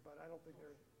here, but I don't think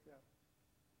they're, yeah.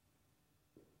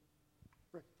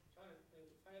 Rick? John, if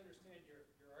I understand your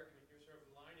argument, you're sort of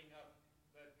lining up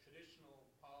the traditional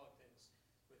politics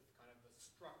with kind of the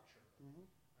structure,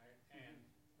 right? And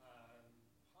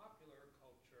popular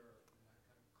culture, and that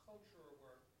kind of cultural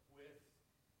work with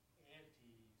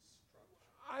anti-structure.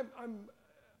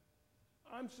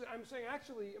 I'm saying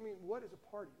actually, what is a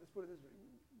party? Let's put it this way.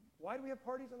 Why do we have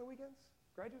parties on the weekends?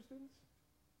 Graduate students?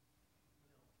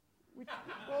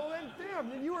 Well, then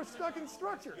you are stuck in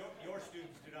structure. Your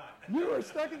students do not. You are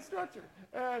stuck in structure.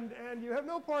 And you have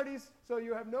no parties, so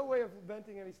you have no way of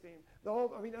venting any steam.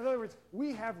 In other words,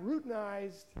 we have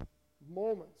routinized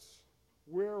moments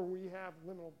where we have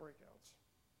liminal breakouts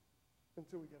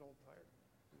until we get old and tired.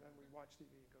 And then we watch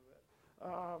TV and go to bed.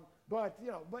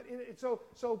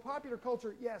 So popular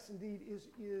culture, yes, indeed,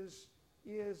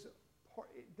 it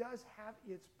does have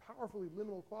its powerfully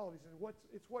liminal qualities, and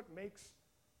it's what makes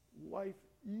life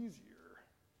easier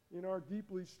in our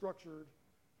deeply structured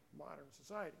modern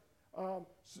society.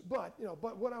 But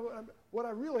what I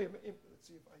really let's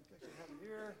see if I actually have it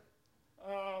here.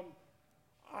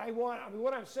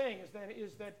 What I'm saying is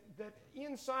that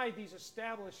inside these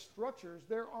established structures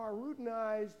there are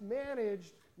routinized,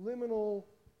 managed liminal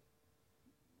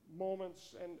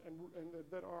moments and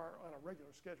that are on a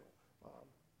regular schedule.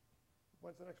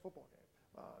 When's the next football game,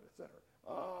 et cetera.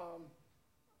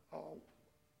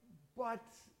 But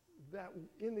that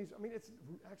in these, it's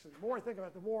actually, the more I think about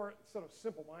it, the more sort of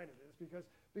simple-minded it is,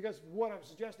 because what I'm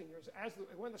suggesting here is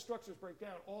when the structures break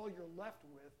down, all you're left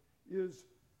with is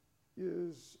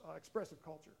expressive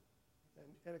culture.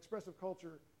 And expressive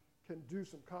culture can do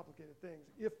some complicated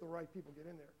things if the right people get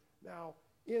in there. Now,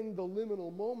 in the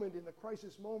liminal moment, in the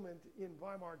crisis moment in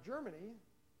Weimar Germany,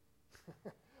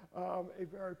 a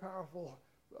very powerful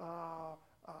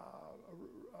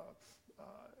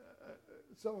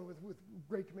someone with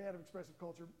great command of expressive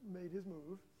culture made his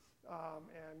move,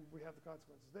 and we have the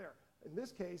consequences there. In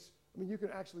this case, you can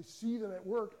actually see them at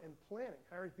work and planning.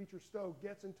 Harriet Beecher Stowe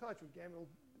gets in touch with Gamaliel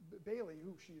Bailey,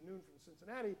 who she knew from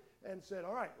Cincinnati, and said,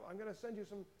 all right, well, I'm going to send you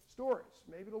some stories.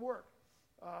 Maybe it'll work.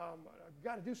 I've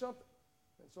got to do something.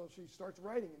 And so she starts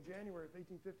writing in January of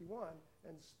 1851,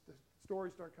 and the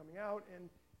stories start coming out, and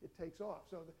it takes off.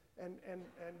 So, and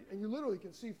you literally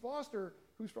can see Foster,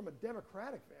 who's from a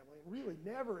Democratic family, and really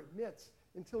never admits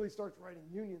until he starts writing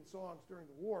Union songs during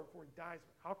the war before he dies of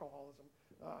alcoholism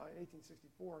in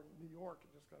 1864 in New York,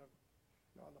 and just kind of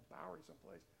on the Bowery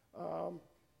someplace.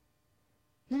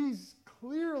 He's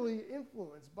clearly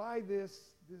influenced by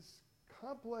this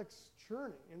complex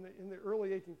churning in the early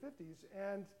 1850s,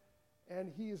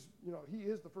 and he is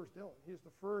the first Dylan. He is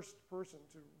the first person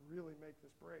to really make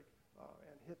this break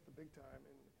and hit the big time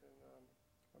in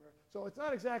America. So it's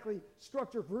not exactly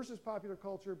structure versus popular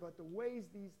culture, but the ways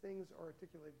these things are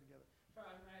articulated together. So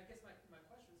I guess my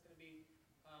question is going to be,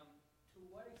 to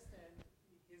what extent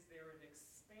is there an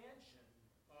expansion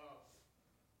of,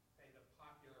 say, the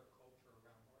popular culture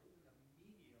realm, or even the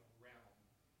media realm,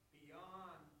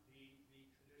 beyond the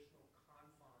traditional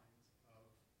confines of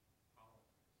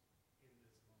politics in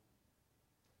this moment?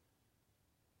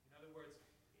 In other words,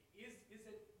 is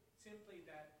it simply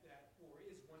that, or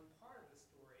is one part of the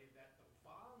story that the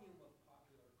volume of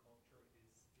popular culture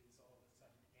is all of a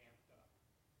sudden amped up,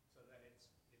 so that it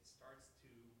starts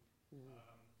to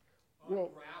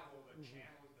unravel the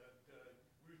channels, the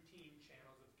routine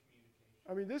channels of communication?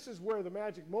 I mean, this is where the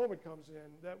magic moment comes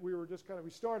in that we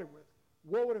started with.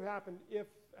 What would have happened if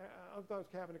Unknown's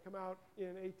Cabin had come out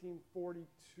in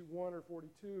 1841 or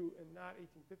 42 and not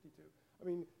 1852? I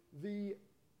mean,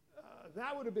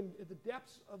 that would have been at the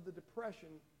depths of the Depression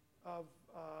of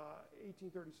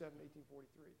 1837,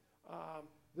 1843.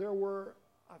 There were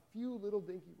a few little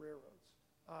dinky railroads.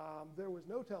 There was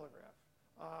no telegraph.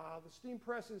 The steam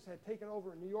presses had taken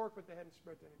over in New York, but they hadn't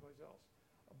spread to anyplace else.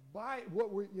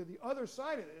 The other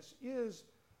side of this is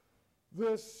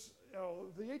this.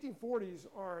 The 1840s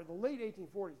are the late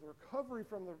 1840s. The recovery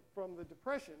from the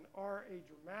Depression are a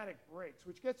dramatic breaks,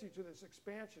 which gets you to this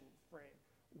expansion frame.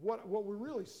 What we're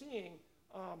really seeing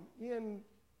in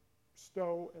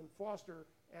Stowe and Foster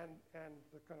and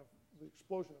the kind of the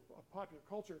explosion of popular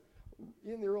culture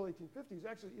in the early 1850s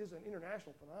actually is an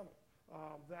international phenomenon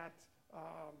that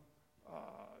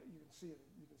you can see it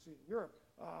in Europe.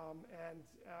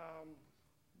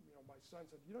 My son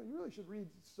said, you really should read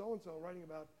so and so writing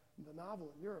about the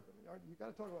novel in Europe. I mean, you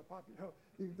got to talk about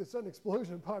the sudden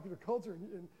explosion in popular culture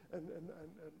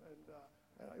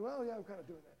well, yeah, I'm kind of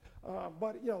doing that.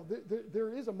 But there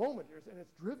is a moment here, and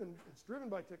it's driven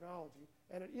by technology,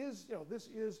 and it is, this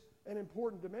is an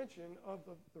important dimension of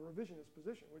the revisionist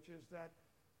position, which is that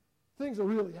things are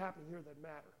really happening here that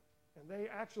matter. And they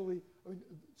actually,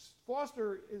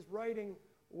 Foster is writing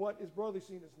what is broadly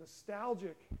seen as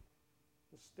nostalgic,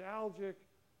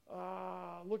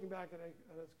 looking back at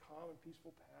his calm and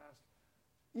peaceful past.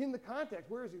 In the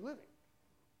context, where is he living?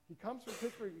 He comes from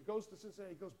Pittsburgh, he goes to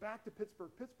Cincinnati, he goes back to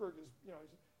Pittsburgh. Pittsburgh is,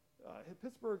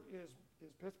 Pittsburgh is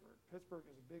Pittsburgh. Pittsburgh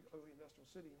is a big, ugly industrial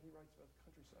city, and he writes about the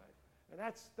countryside. And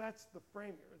that's the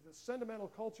frame here. The sentimental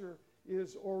culture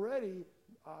is already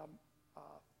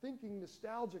thinking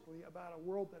nostalgically about a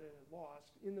world that it had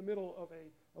lost in the middle of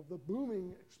the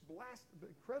booming,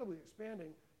 incredibly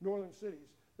expanding northern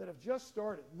cities that have just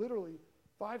started. Literally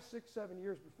 5, 6, 7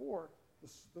 years before,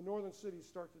 the northern cities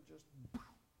start to just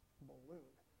balloon.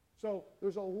 So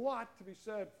there's a lot to be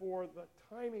said for the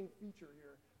timing feature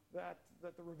here that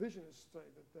the revisionists say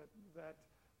that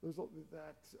we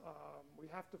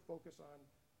have to focus on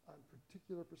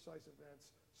particular precise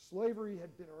events. Slavery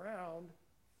had been around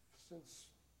since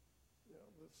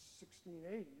the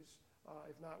 1680s,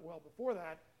 if not well before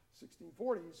that,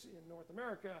 1640s in North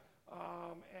America,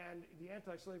 and the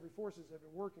anti-slavery forces have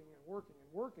been working and working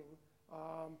and working.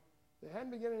 They hadn't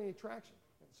been getting any traction.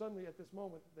 And suddenly, at this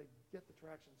moment, they get the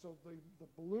traction. So the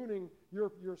ballooning,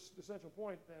 your essential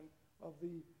point then of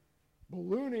the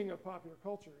ballooning of popular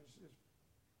culture is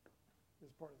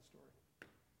part of the story.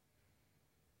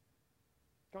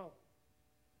 Colin. It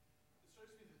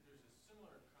strikes me that there's a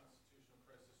similar constitutional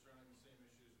crisis surrounding the same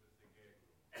issues with the gag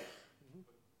rule. But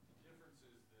the difference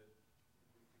is that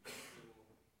with the gag rule,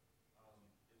 it's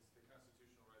the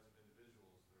constitutional rights of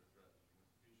individuals that are threatened. With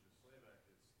the Fugitive Slave Act,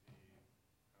 it's the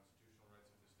constitutional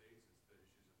rights of the states, it's the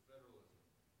issues of federalism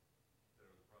that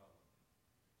are the problem.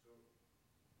 So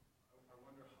I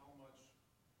wonder how much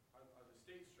are the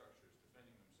state structures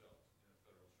defending themselves in a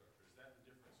federal structure? Is that the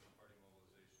difference in party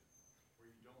mobilization, where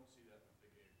you don't see that with the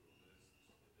gag rule,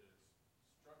 that it's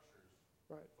structures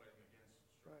fighting against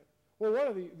structures? Right. Well, one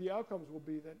of the outcomes will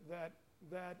be that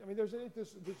I mean, it's a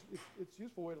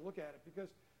useful way to look at it, because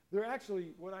they're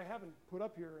actually, what I haven't put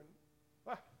up here, and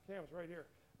Cam's right here.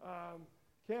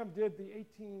 Cam did the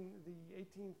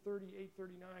 1838,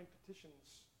 39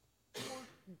 petitions, 40,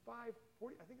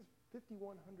 I think it's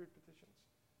 5,100 petitions.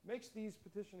 Makes these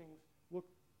petitionings look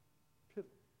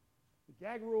piddly.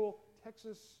 gag rule,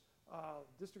 Texas,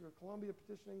 District of Columbia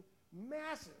petitioning,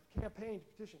 massive campaign to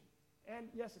petition. And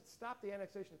yes, it stopped the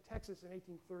annexation of Texas in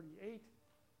 1838,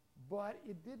 but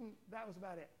it didn't, that was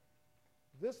about it.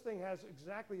 This thing has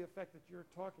exactly the effect that you're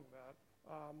talking about,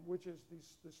 which is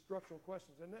these structural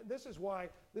questions. And this is why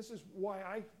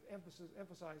I emphasize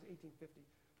 1850,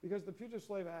 because the Fugitive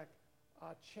Slave Act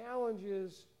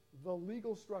challenges the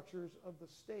legal structures of the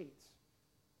states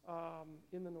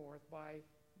in the North by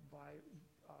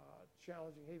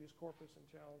challenging habeas corpus and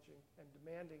challenging and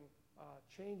demanding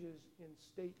changes in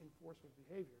state enforcement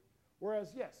behavior.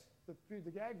 Whereas, yes,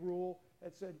 the gag rule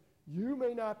had said, you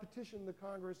may not petition the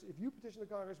Congress. If you petition the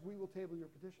Congress, we will table your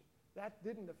petition. That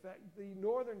didn't affect the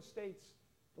northern states.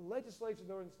 The legislatures of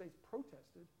northern states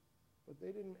protested, but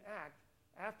they didn't act.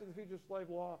 After the Fugitive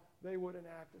Slave Law, they would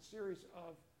enact a series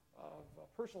of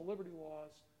personal liberty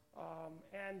laws.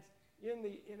 And I don't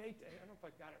know if I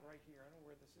got it right here. I don't know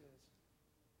where this is.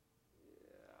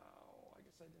 Yeah, I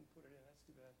guess I didn't put it in. That's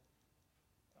too bad.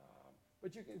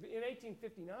 But you can, in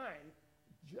 1859,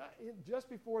 just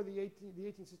before the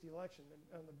 1860 election,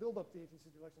 and the build-up to the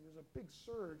 1860 election, there's a big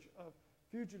surge of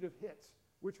fugitive hits,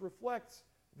 which reflects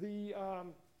the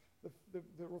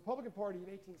Republican Party in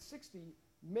 1860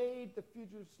 made the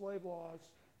fugitive slave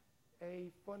laws a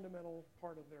fundamental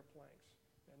part of their planks,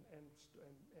 and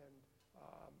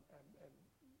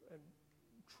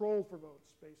trolled for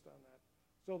votes based on that.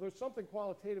 So there's something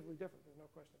qualitatively different. There's no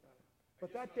question about it.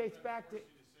 But that dates back to.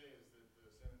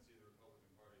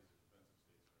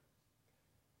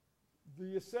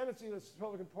 The ascendancy of the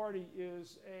Republican Party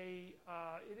is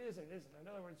it is and it isn't. In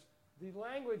other words, the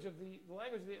language of the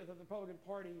Republican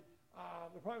Party,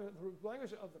 the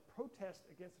language of the protest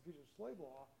against the Fugitive Slave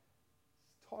Law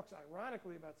talks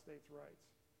ironically about states' rights.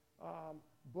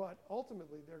 But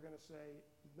ultimately, they're going to say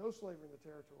no slavery in the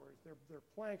territories. Their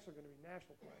planks are going to be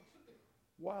national planks.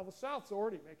 While the South has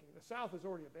already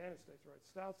abandoned states' rights.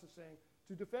 The South is saying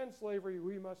to defend slavery,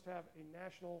 we must have a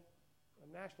national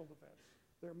defense.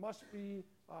 There must be,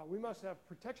 we must have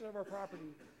protection of our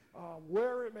property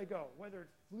where it may go, whether it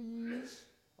flees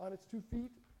on its 2 feet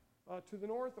to the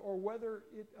north, or whether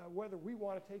we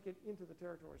want to take it into the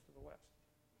territories to the west.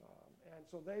 And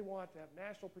so they want to have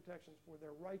national protections for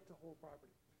their right to hold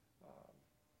property.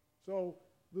 So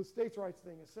the states' rights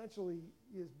thing essentially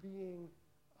is being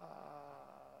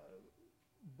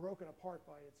broken apart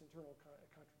by its internal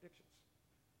contradictions.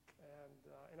 And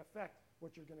in effect,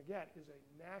 what you're going to get is a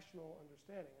national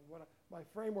understanding. And my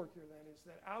framework here then is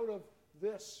that out of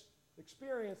this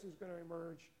experience is going to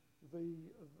emerge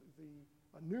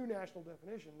a new national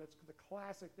definition. That's the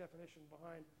classic definition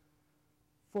behind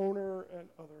Foner and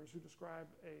others who describe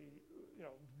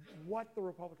what the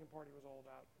Republican Party was all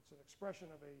about. It's an expression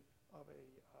of a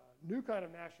new kind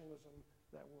of nationalism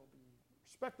that will be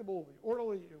respectable, will be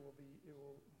orderly, there will be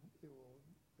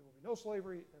no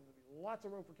slavery, and there will be lots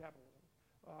of room for capitalism.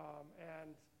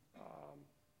 And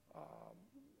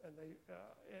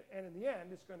in the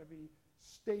end, it's going to be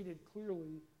stated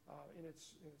clearly in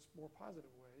its more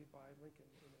positive way by Lincoln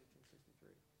in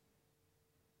 1863.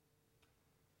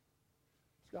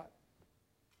 Scott.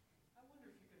 I wonder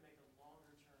if you could make a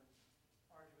longer-term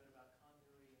argument about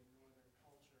continuity in Northern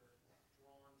culture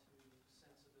drawn to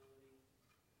sensibility,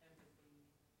 empathy,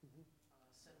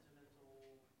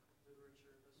 sentimental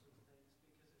literature, those sorts of things,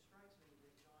 because it strikes me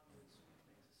that John Wood Sweet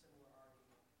makes a similar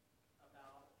argument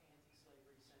about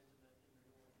anti-slavery sentiment in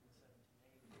the North in the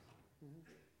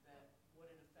 1780s. That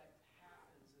what in effect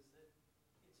happens is that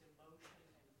it's emotion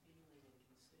and feeling and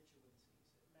constituencies.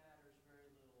 It matters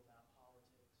very little about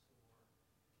politics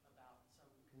or about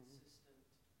some consistent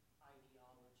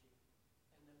ideology.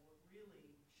 And that what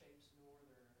really shapes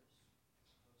Northerners, as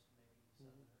opposed to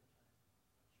maybe Southerners,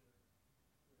 I'm not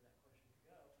sure where that question could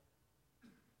go,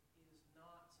 is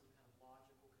not some kind of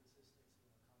logical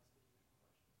consistency on constitutional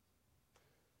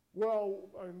questions. Well,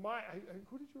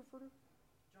 who did you refer to?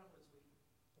 John Wood Sweet,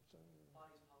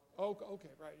 Bodies, Politics. Oh,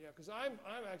 okay, right, yeah, because I'm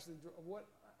actually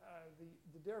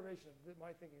the derivation of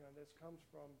my thinking on this comes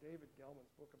from David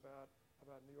Gelman's book about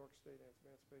New York State and its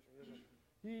emancipation.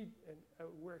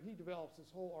 Where he develops this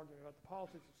whole argument about the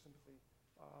politics of sympathy.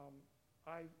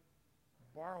 I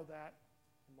borrowed that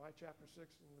from my chapter 6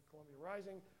 in the Columbia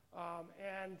Rising,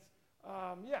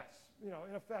 yes,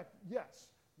 in effect,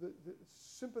 yes, the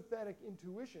sympathetic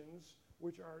intuitions,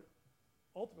 which are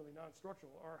ultimately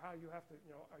non-structural, are how you have to,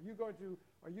 are you going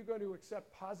to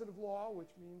accept positive law,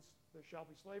 which means there shall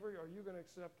be slavery, or are you going to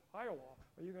accept higher law?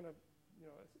 Are you going to,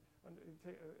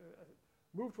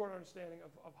 move toward an understanding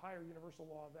of higher universal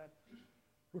law that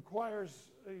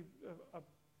requires a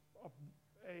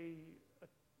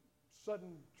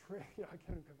sudden, I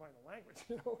can't even find the language,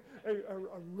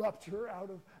 a rupture out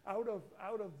of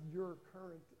your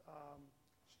current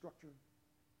structured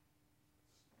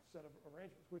set of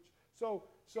arrangements. I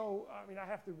mean, I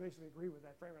have to basically agree with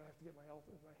that frame, and I have to get my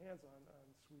hands on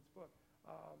Sweet's book.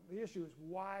 The issue is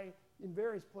why, in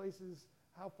various places,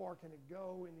 how far can it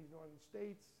go in these northern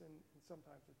states, and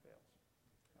sometimes it fails.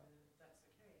 And if that's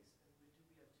the case, and we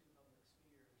have two public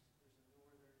spheres. There's a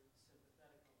northern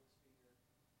sympathetic public sphere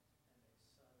and a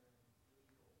southern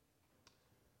legal public sphere.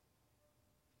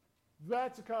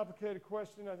 That's a complicated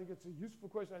question. I think it's a useful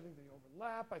question. I think they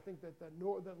overlap. I think that the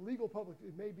legal public,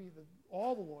 it may be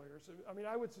all the lawyers. I mean,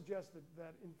 I would suggest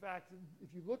that in fact,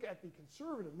 if you look at the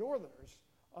conservative Northerners,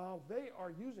 they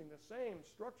are using the same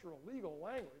structural legal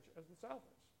language as the South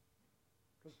is.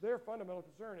 Because their fundamental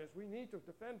concern is we need to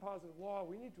defend positive law.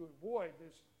 We need to avoid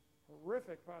this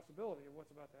horrific possibility of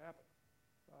what's about to happen,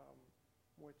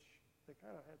 which they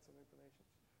kind of had some inclinations.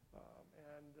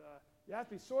 You have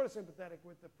to be sort of sympathetic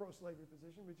with the pro-slavery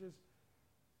position, which is,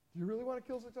 do you really want to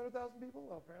kill 600,000 people?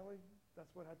 Well, apparently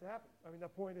that's what had to happen. I mean,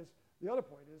 the other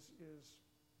point is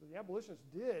the abolitionists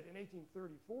did in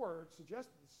 1834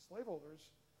 suggest to the slaveholders,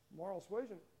 moral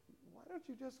suasion, why don't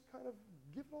you just kind of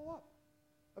give it all up?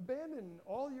 Abandon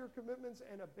all your commitments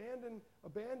and abandon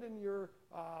your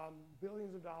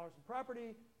billions of dollars in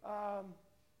property.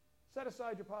 Set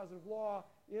aside your positive law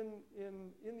in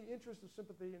the interest of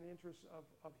sympathy, in the interest of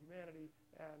humanity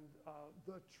and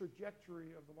the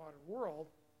trajectory of the modern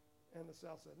world. And the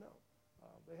South said no.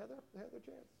 They had their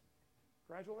chance.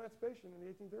 Gradual emancipation in the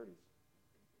 1830s.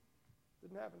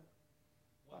 Didn't happen.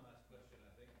 One last question,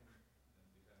 I think, and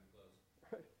we kind of close.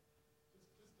 Right.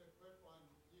 Just a quick one.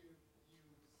 You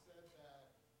said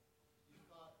that you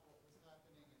thought what was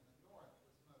happening in the North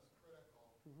was most critical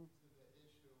Mhm. to the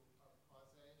issue of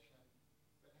causation.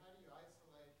 But how do you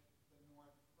isolate the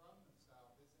North from the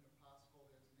South? Isn't it possible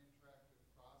there's an interactive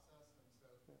process, and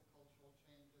so cultural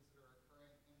changes that are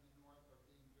occurring in the North are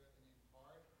being driven in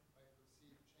part by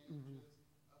perceived changes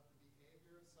of the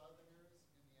behavior of Southerners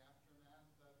in the aftermath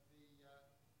of the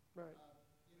Right.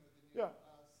 the new Yeah.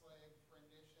 slave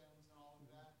renditions and all of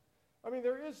that? I mean,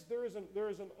 there is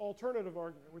an alternative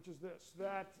argument, which is this,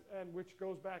 and which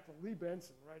goes back to Lee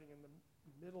Benson, writing in the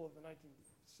middle of the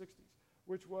 1960s,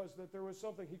 which was that there was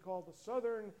something he called the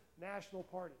Southern National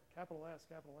Party, capital S,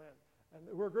 capital N, and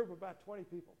we're a group of about 20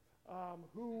 people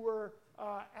who were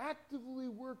actively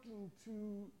working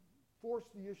to force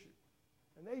the issue,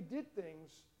 and they did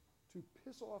things to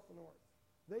piss off the North.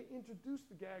 They introduced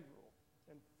the gag rule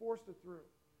and forced it through.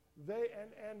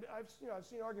 And I've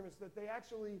seen arguments that they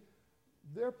actually,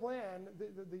 their plan, the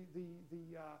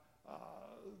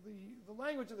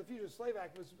language of the Fugitive Slave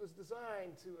Act was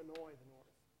designed to annoy the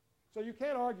North. So you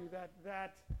can't argue that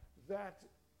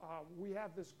we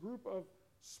have this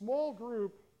small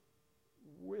group,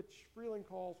 which Freeland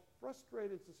calls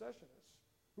frustrated secessionists,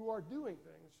 who are doing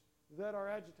things that are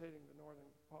agitating the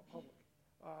Northern public.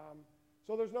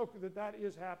 So there's no that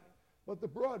is happening. But the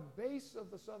broad base of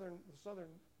the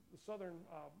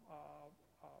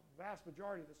vast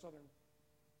majority of the Southern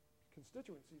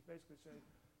constituencies basically say,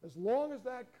 as long as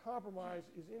that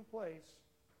compromise is in place,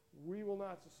 we will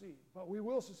not secede. But we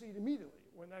will secede immediately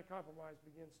when that compromise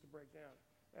begins to break down.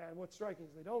 And what's striking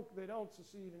is they don't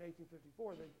secede in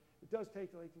 1854. It does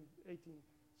take till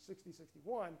 1860,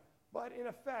 61. But in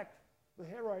effect, the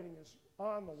handwriting is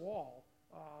on the wall.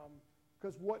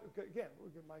 Because my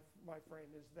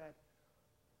frame is that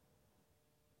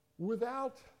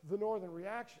without the Northern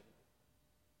reaction,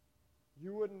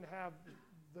 you wouldn't have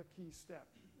the key step.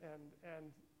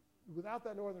 And without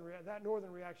that Northern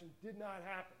reaction did not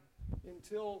happen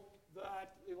until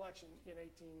that election in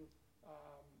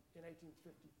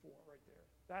 1854, right there.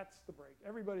 That's the break.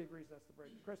 Everybody agrees that's the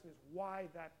break. The question is why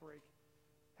that break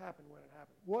happened when it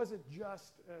happened. Was it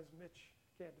just, as Mitch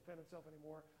can't defend himself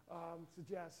anymore,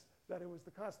 suggests that it was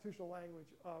the constitutional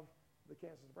language of the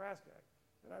Kansas-Nebraska Act?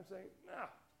 And I'm saying, no.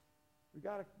 We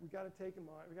got to keep in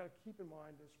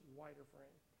mind this wider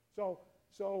frame. So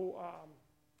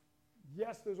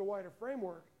yes, there's a wider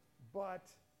framework,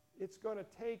 but it's going to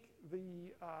take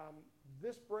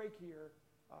this break here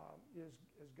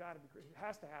has got to be. It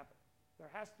has to happen.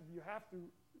 You have to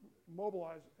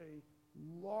mobilize a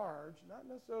large, not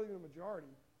necessarily a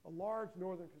majority, a large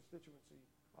Northern constituency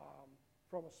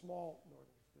from a small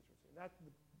Northern constituency. And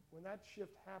when that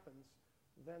shift happens,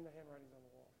 then the handwriting's on the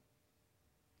wall.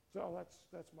 So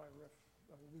that's my riff.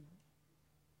 Well,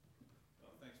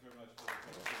 thanks very much for the